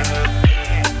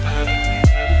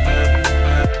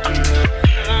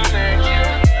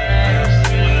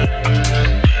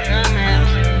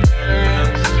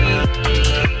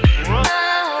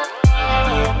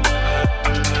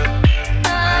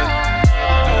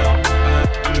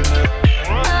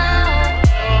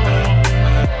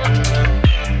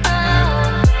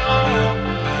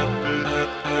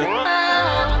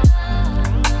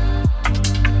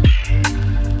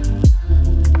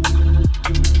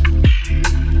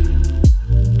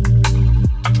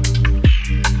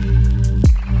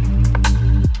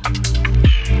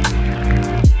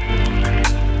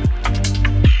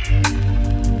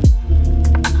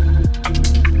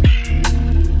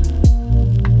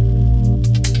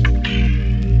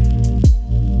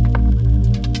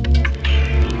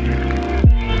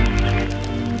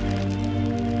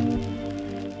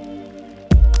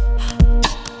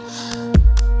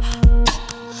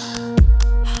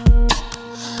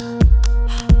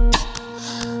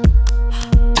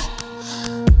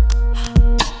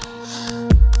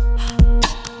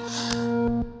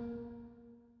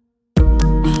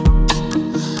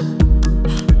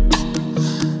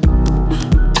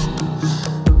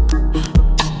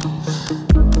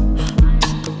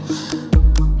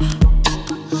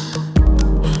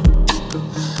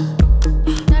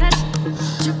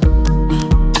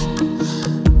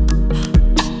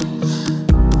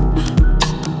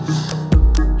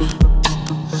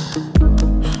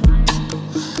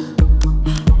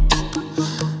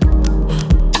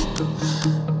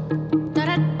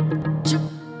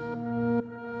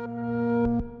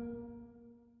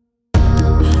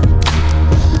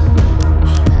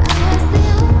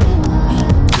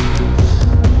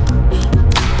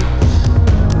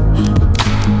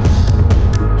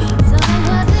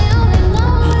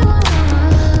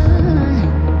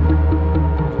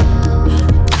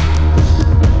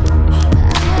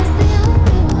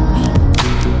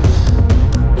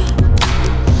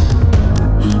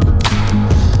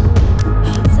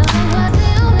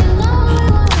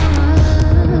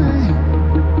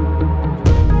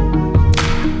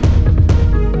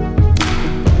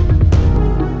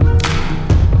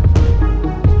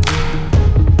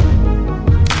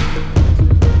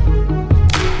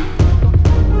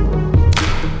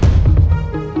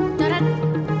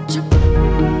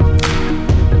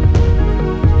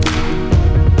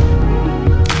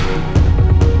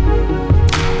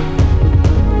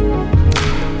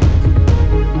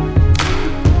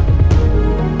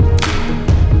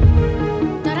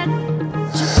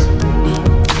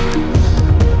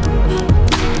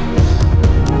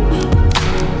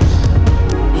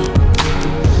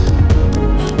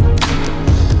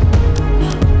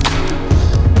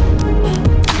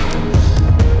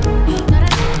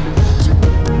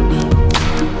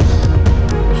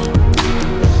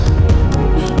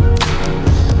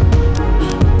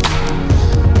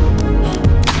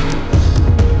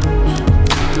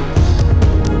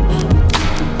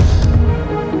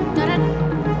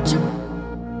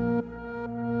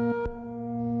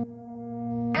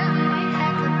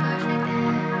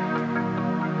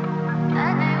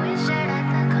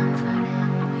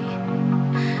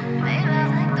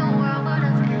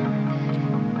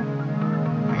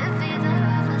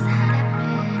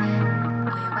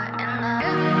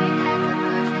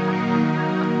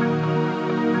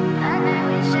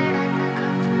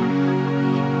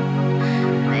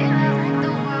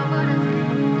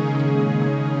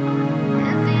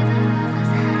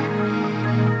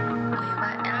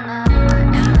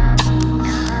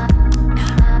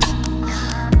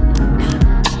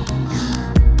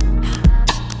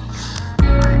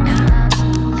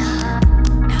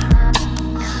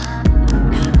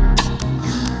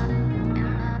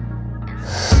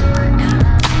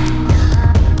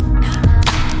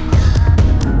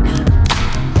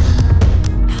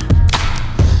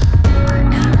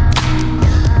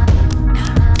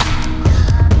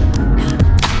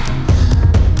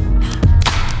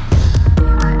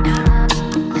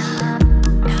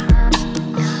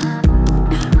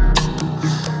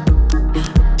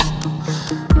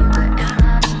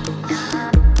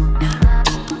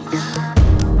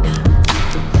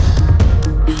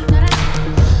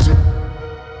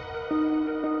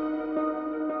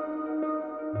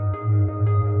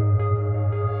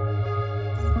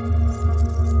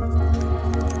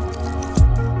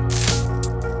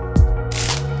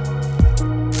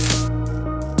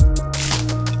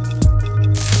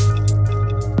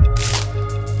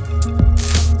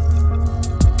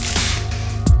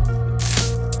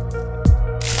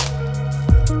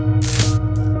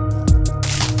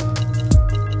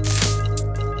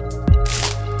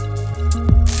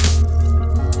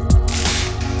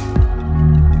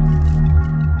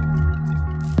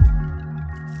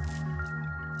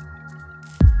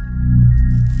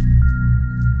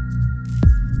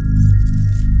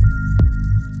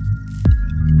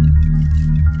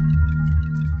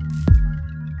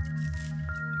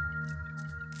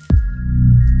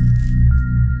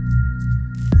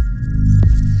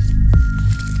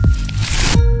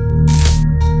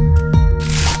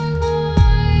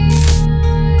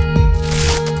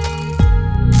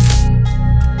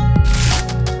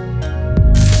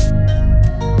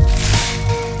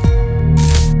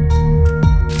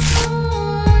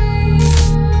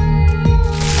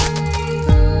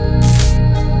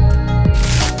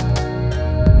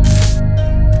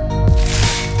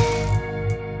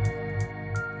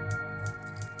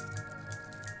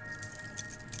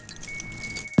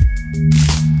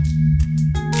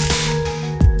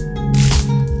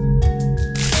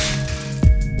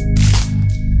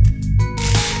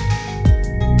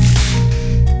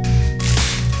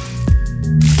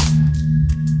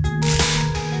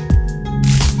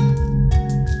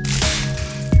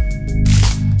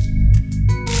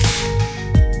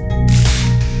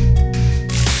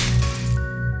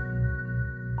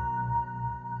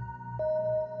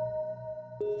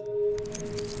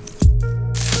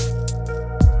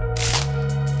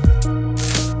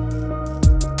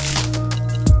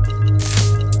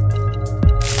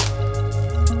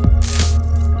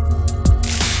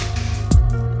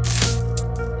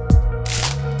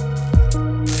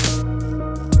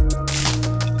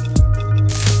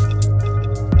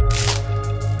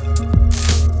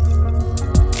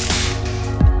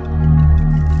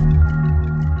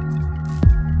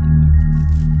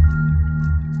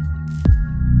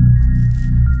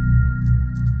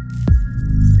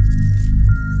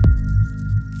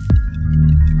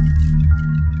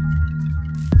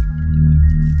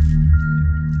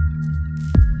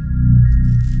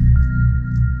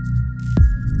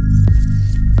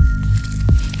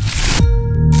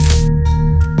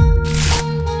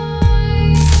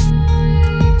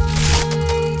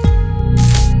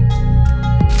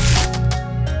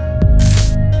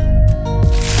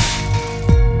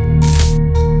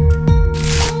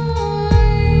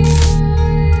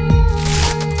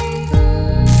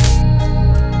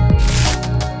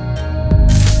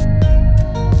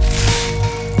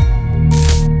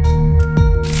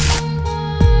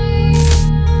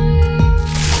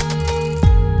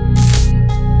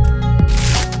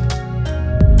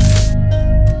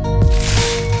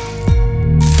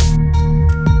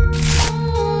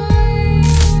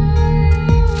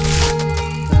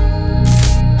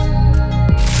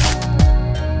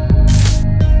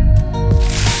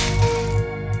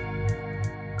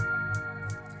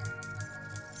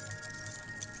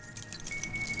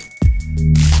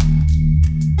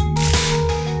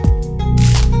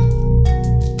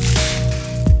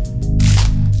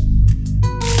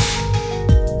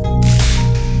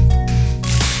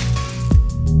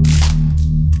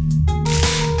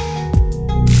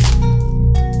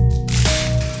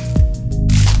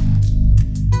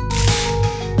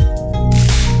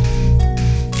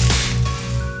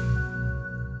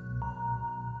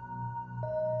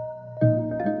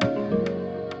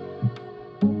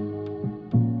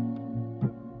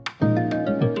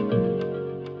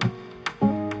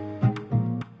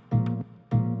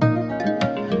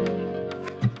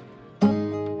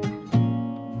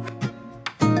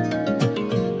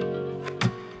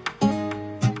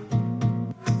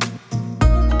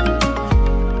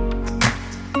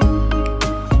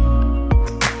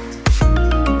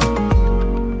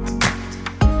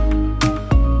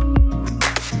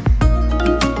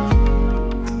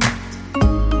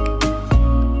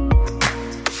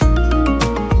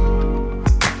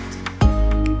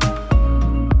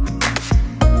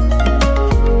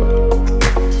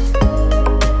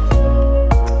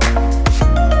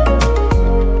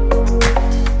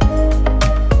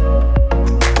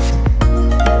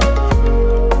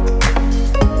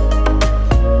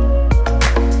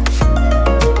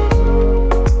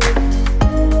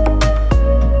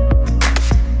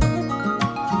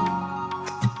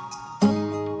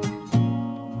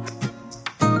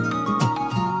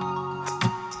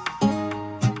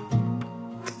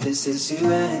 this is to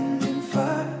end in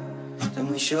fire, then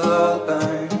we shall all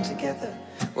burn together.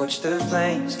 Watch the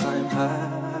flames climb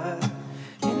high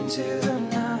into the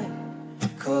night,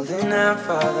 calling out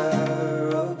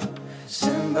Father, oh,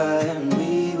 stand by and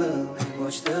we will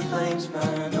watch the flames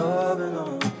burn over and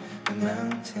on the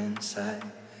mountainside.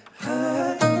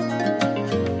 High.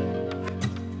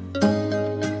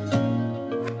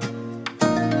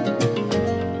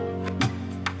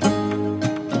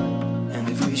 And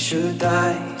if we should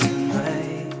die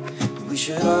tonight, we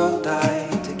should all die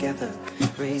together.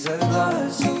 Raise a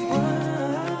glass of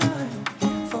wine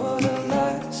for the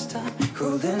last time,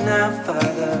 calling out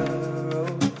Father, oh,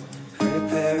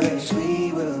 prepare as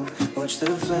we will watch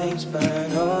the flames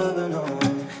burn over and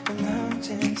on the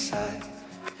mountainside.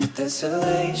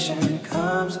 Desolation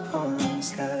comes upon the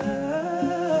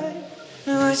sky.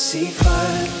 Now I see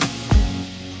fire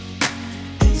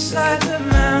inside the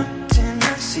mountain.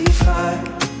 I see fire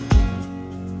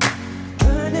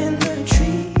burning the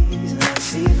trees, and I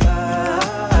see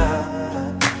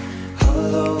fire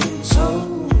hollow in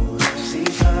soul. I see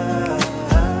fire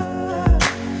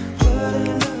blood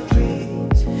in the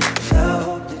breeze, and I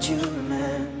hope that you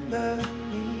remember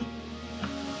me.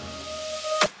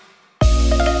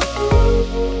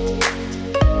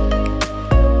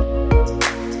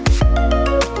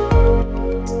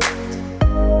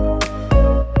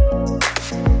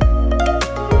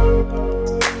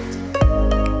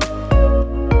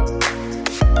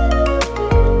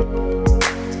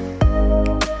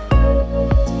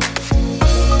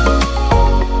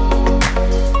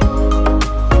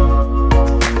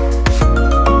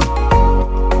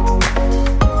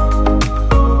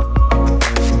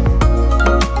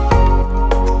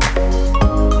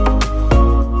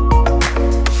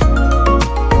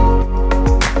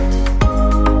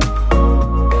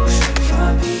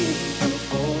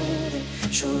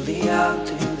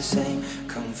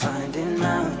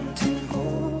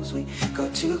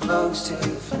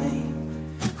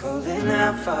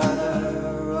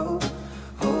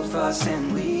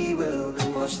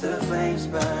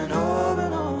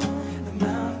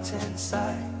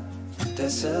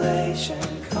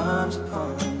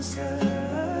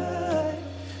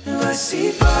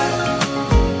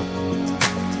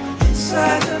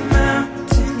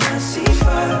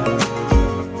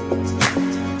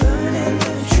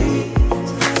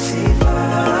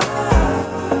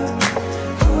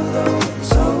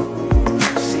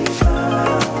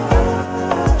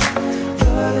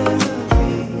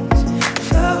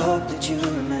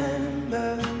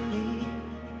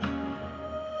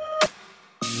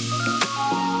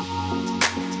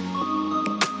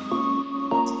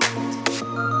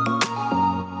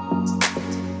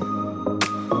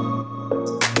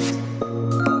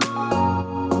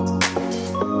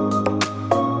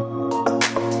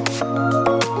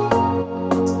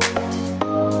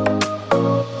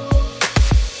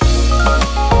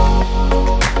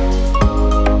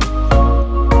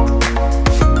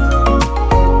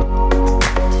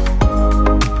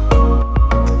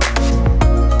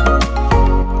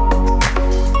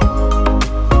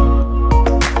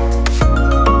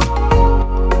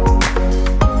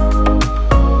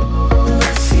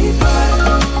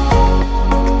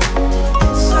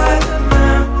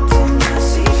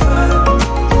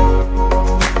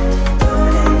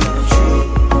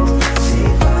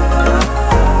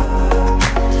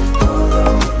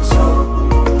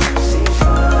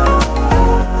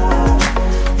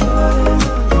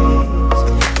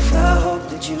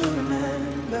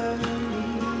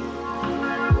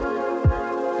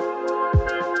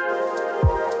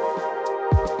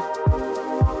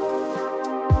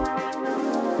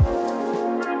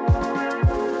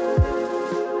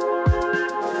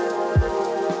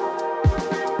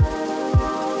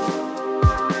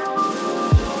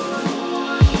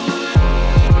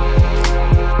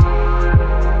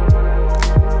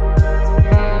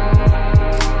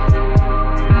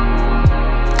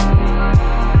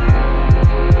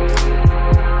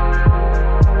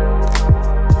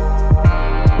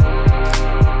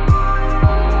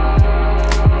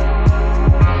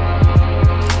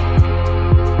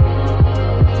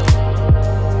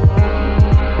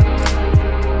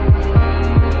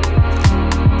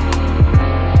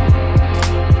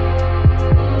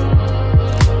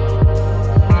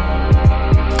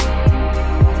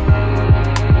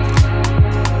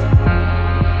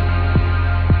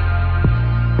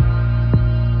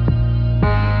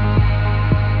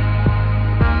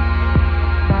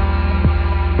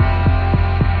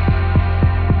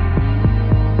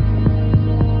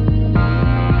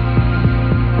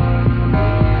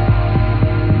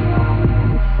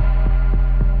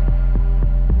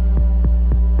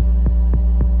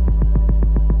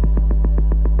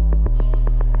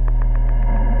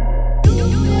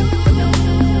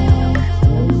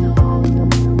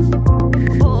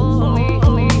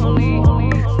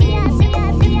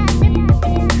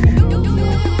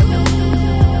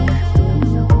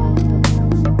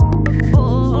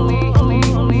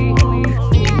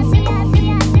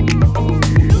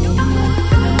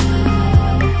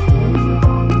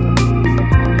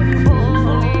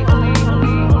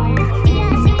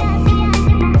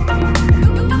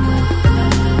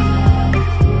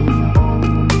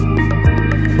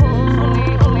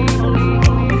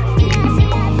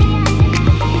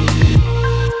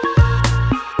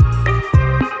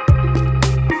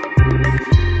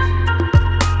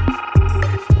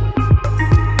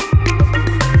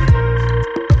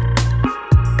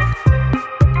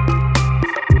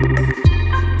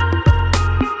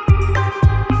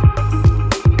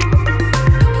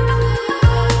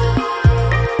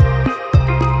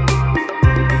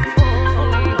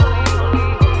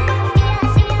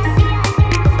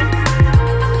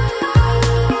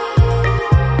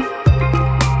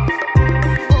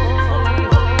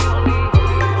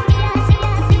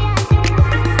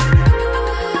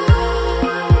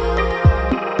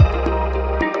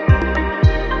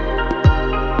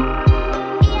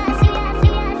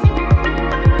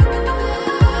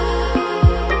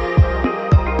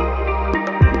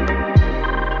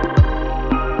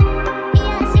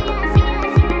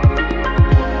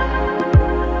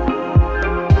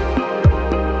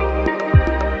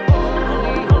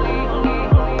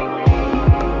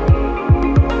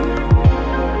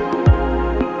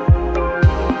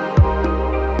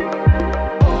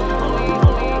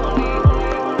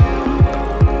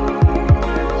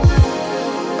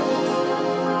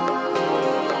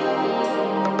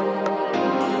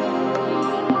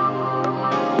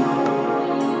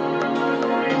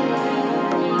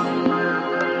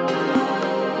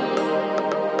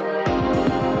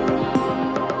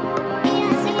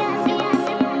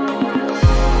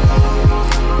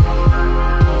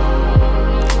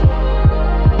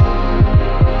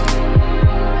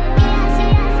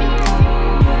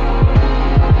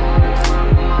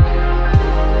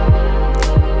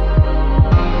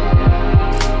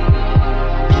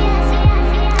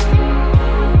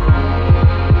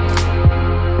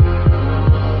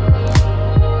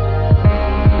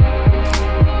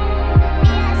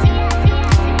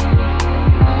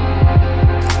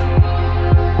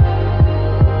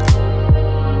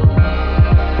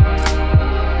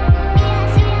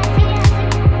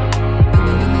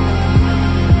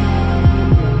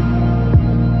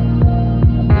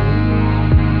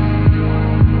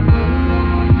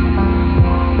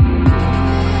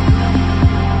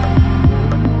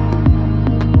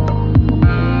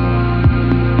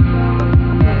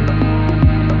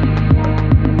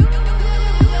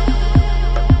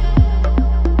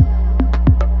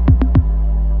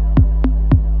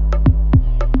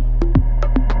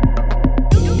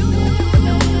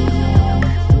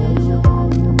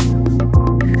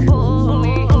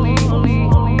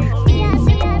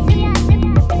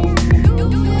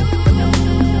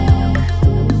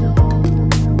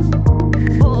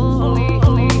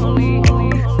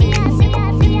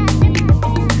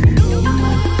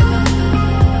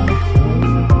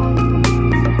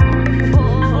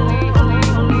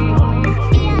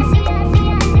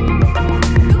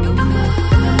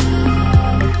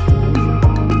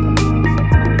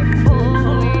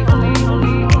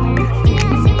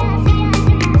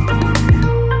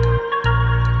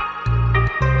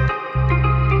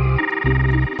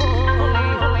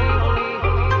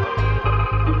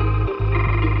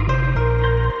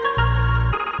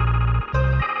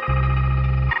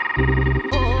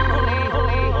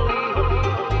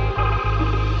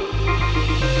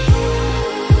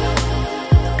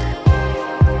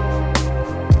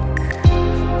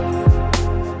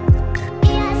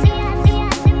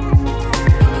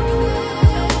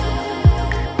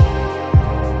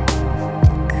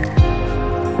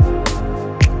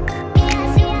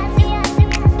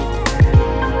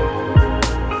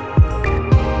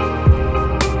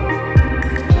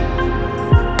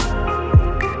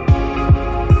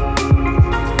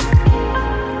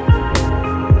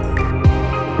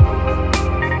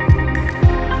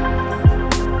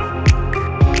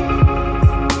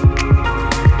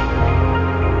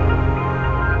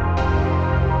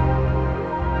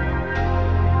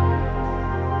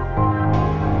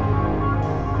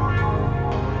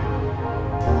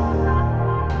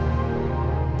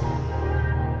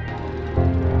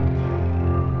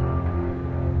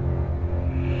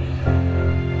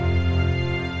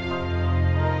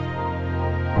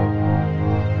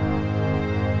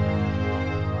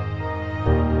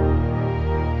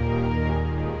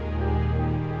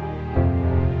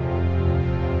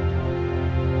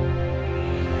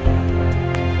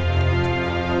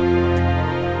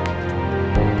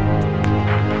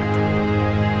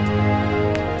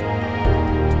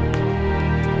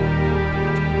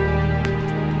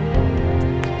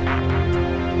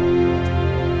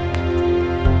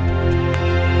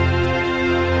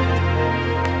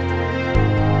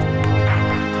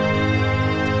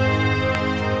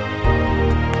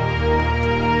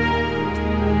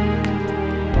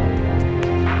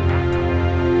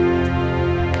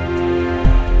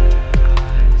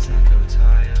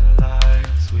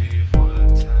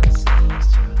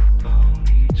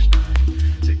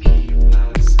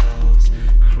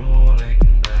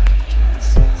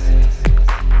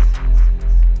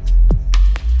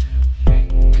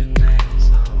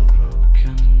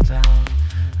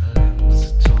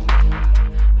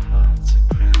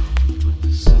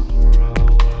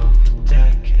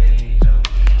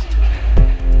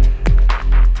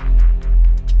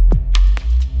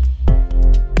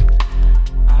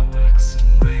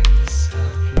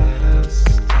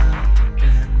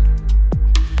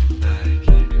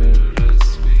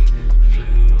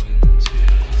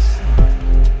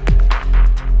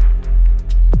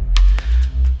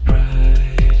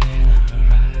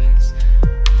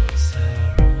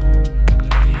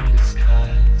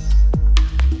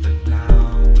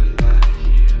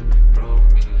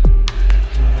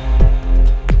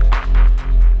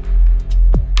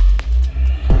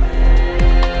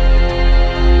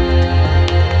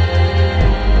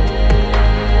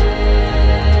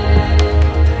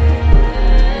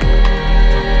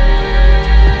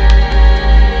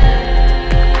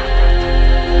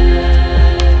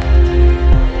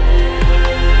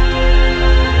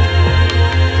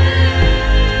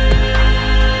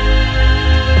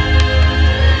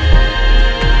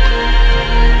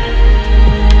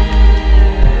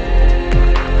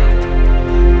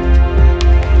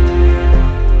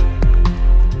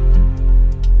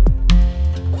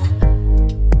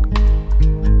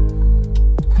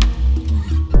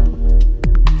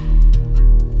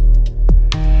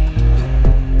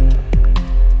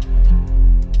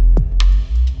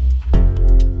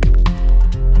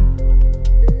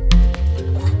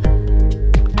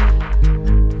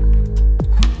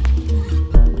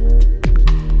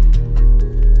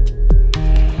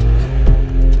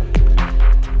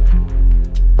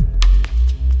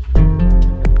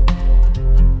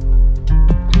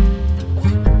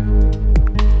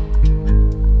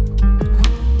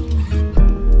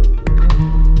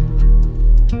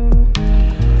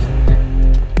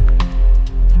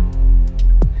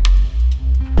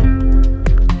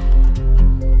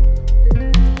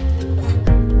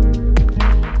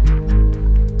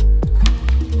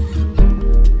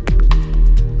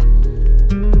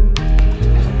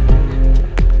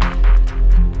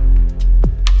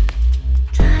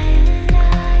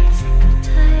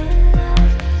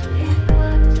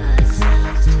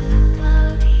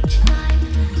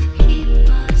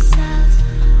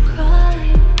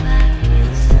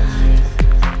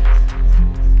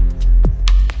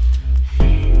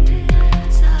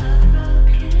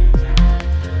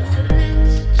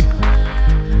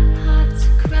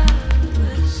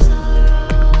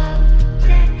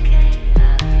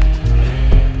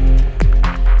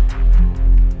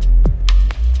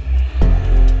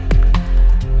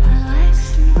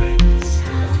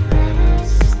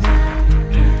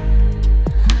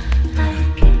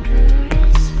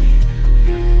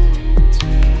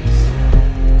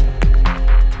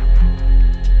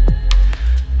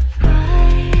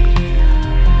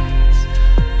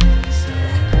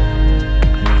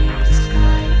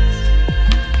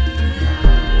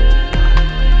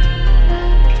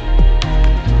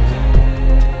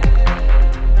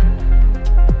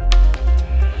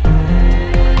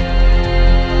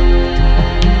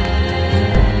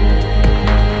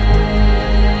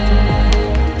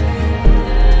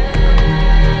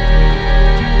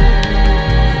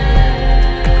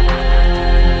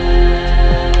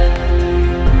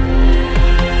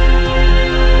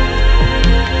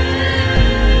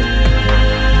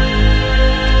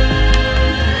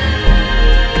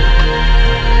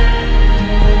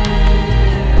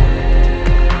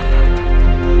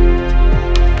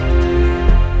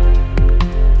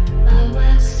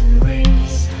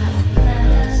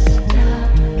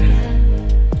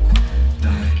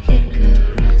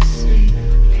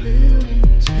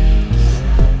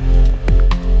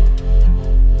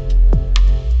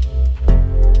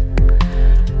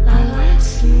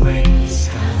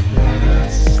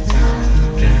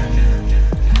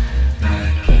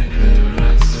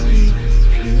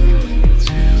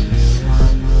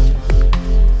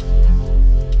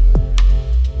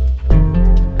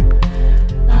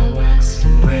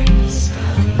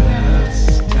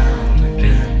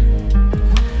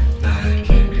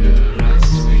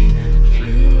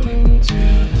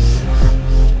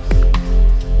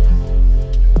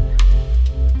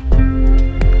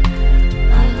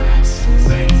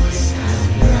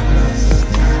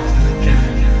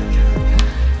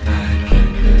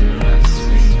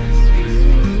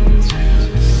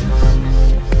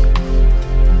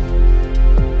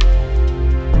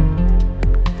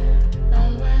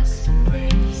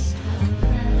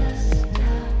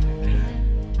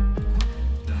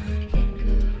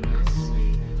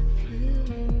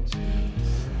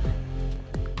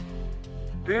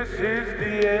 This is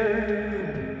the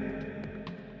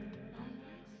end.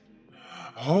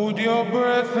 Hold your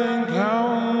breath and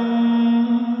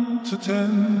count to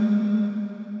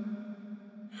 10.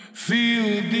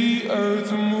 Feel the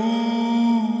earth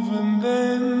move and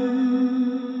then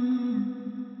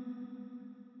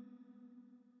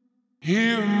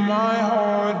hear my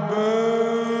heart burst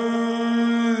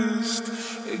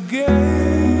again.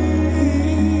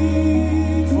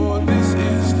 For this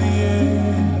is the end.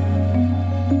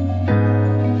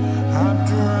 I've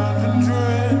drowned and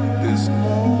dreamt this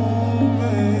moment,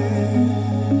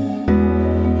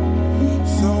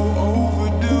 so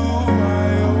overdue I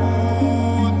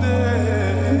owe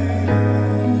them.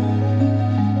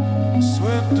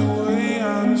 Swept away,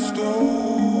 I'm stolen.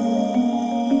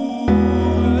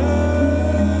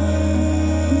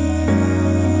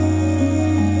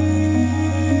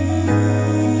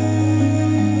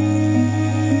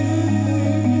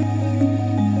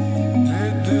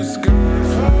 Let the sky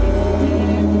fall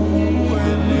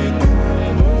when it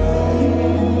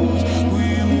crumbles. We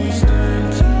will stand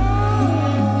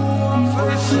tall,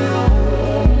 facing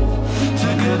all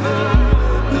together.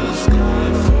 Let the sky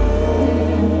fall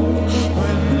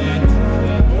when it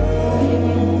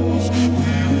crumbles.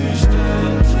 We will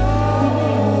stand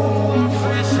tall,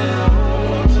 facing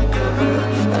all together.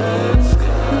 Let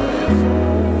sky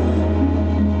fall.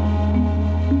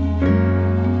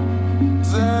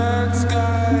 That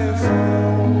sky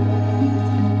fall.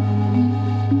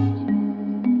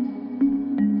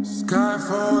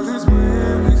 Skyfall is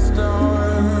where we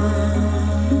start.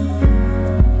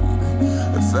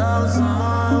 1,000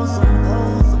 miles away.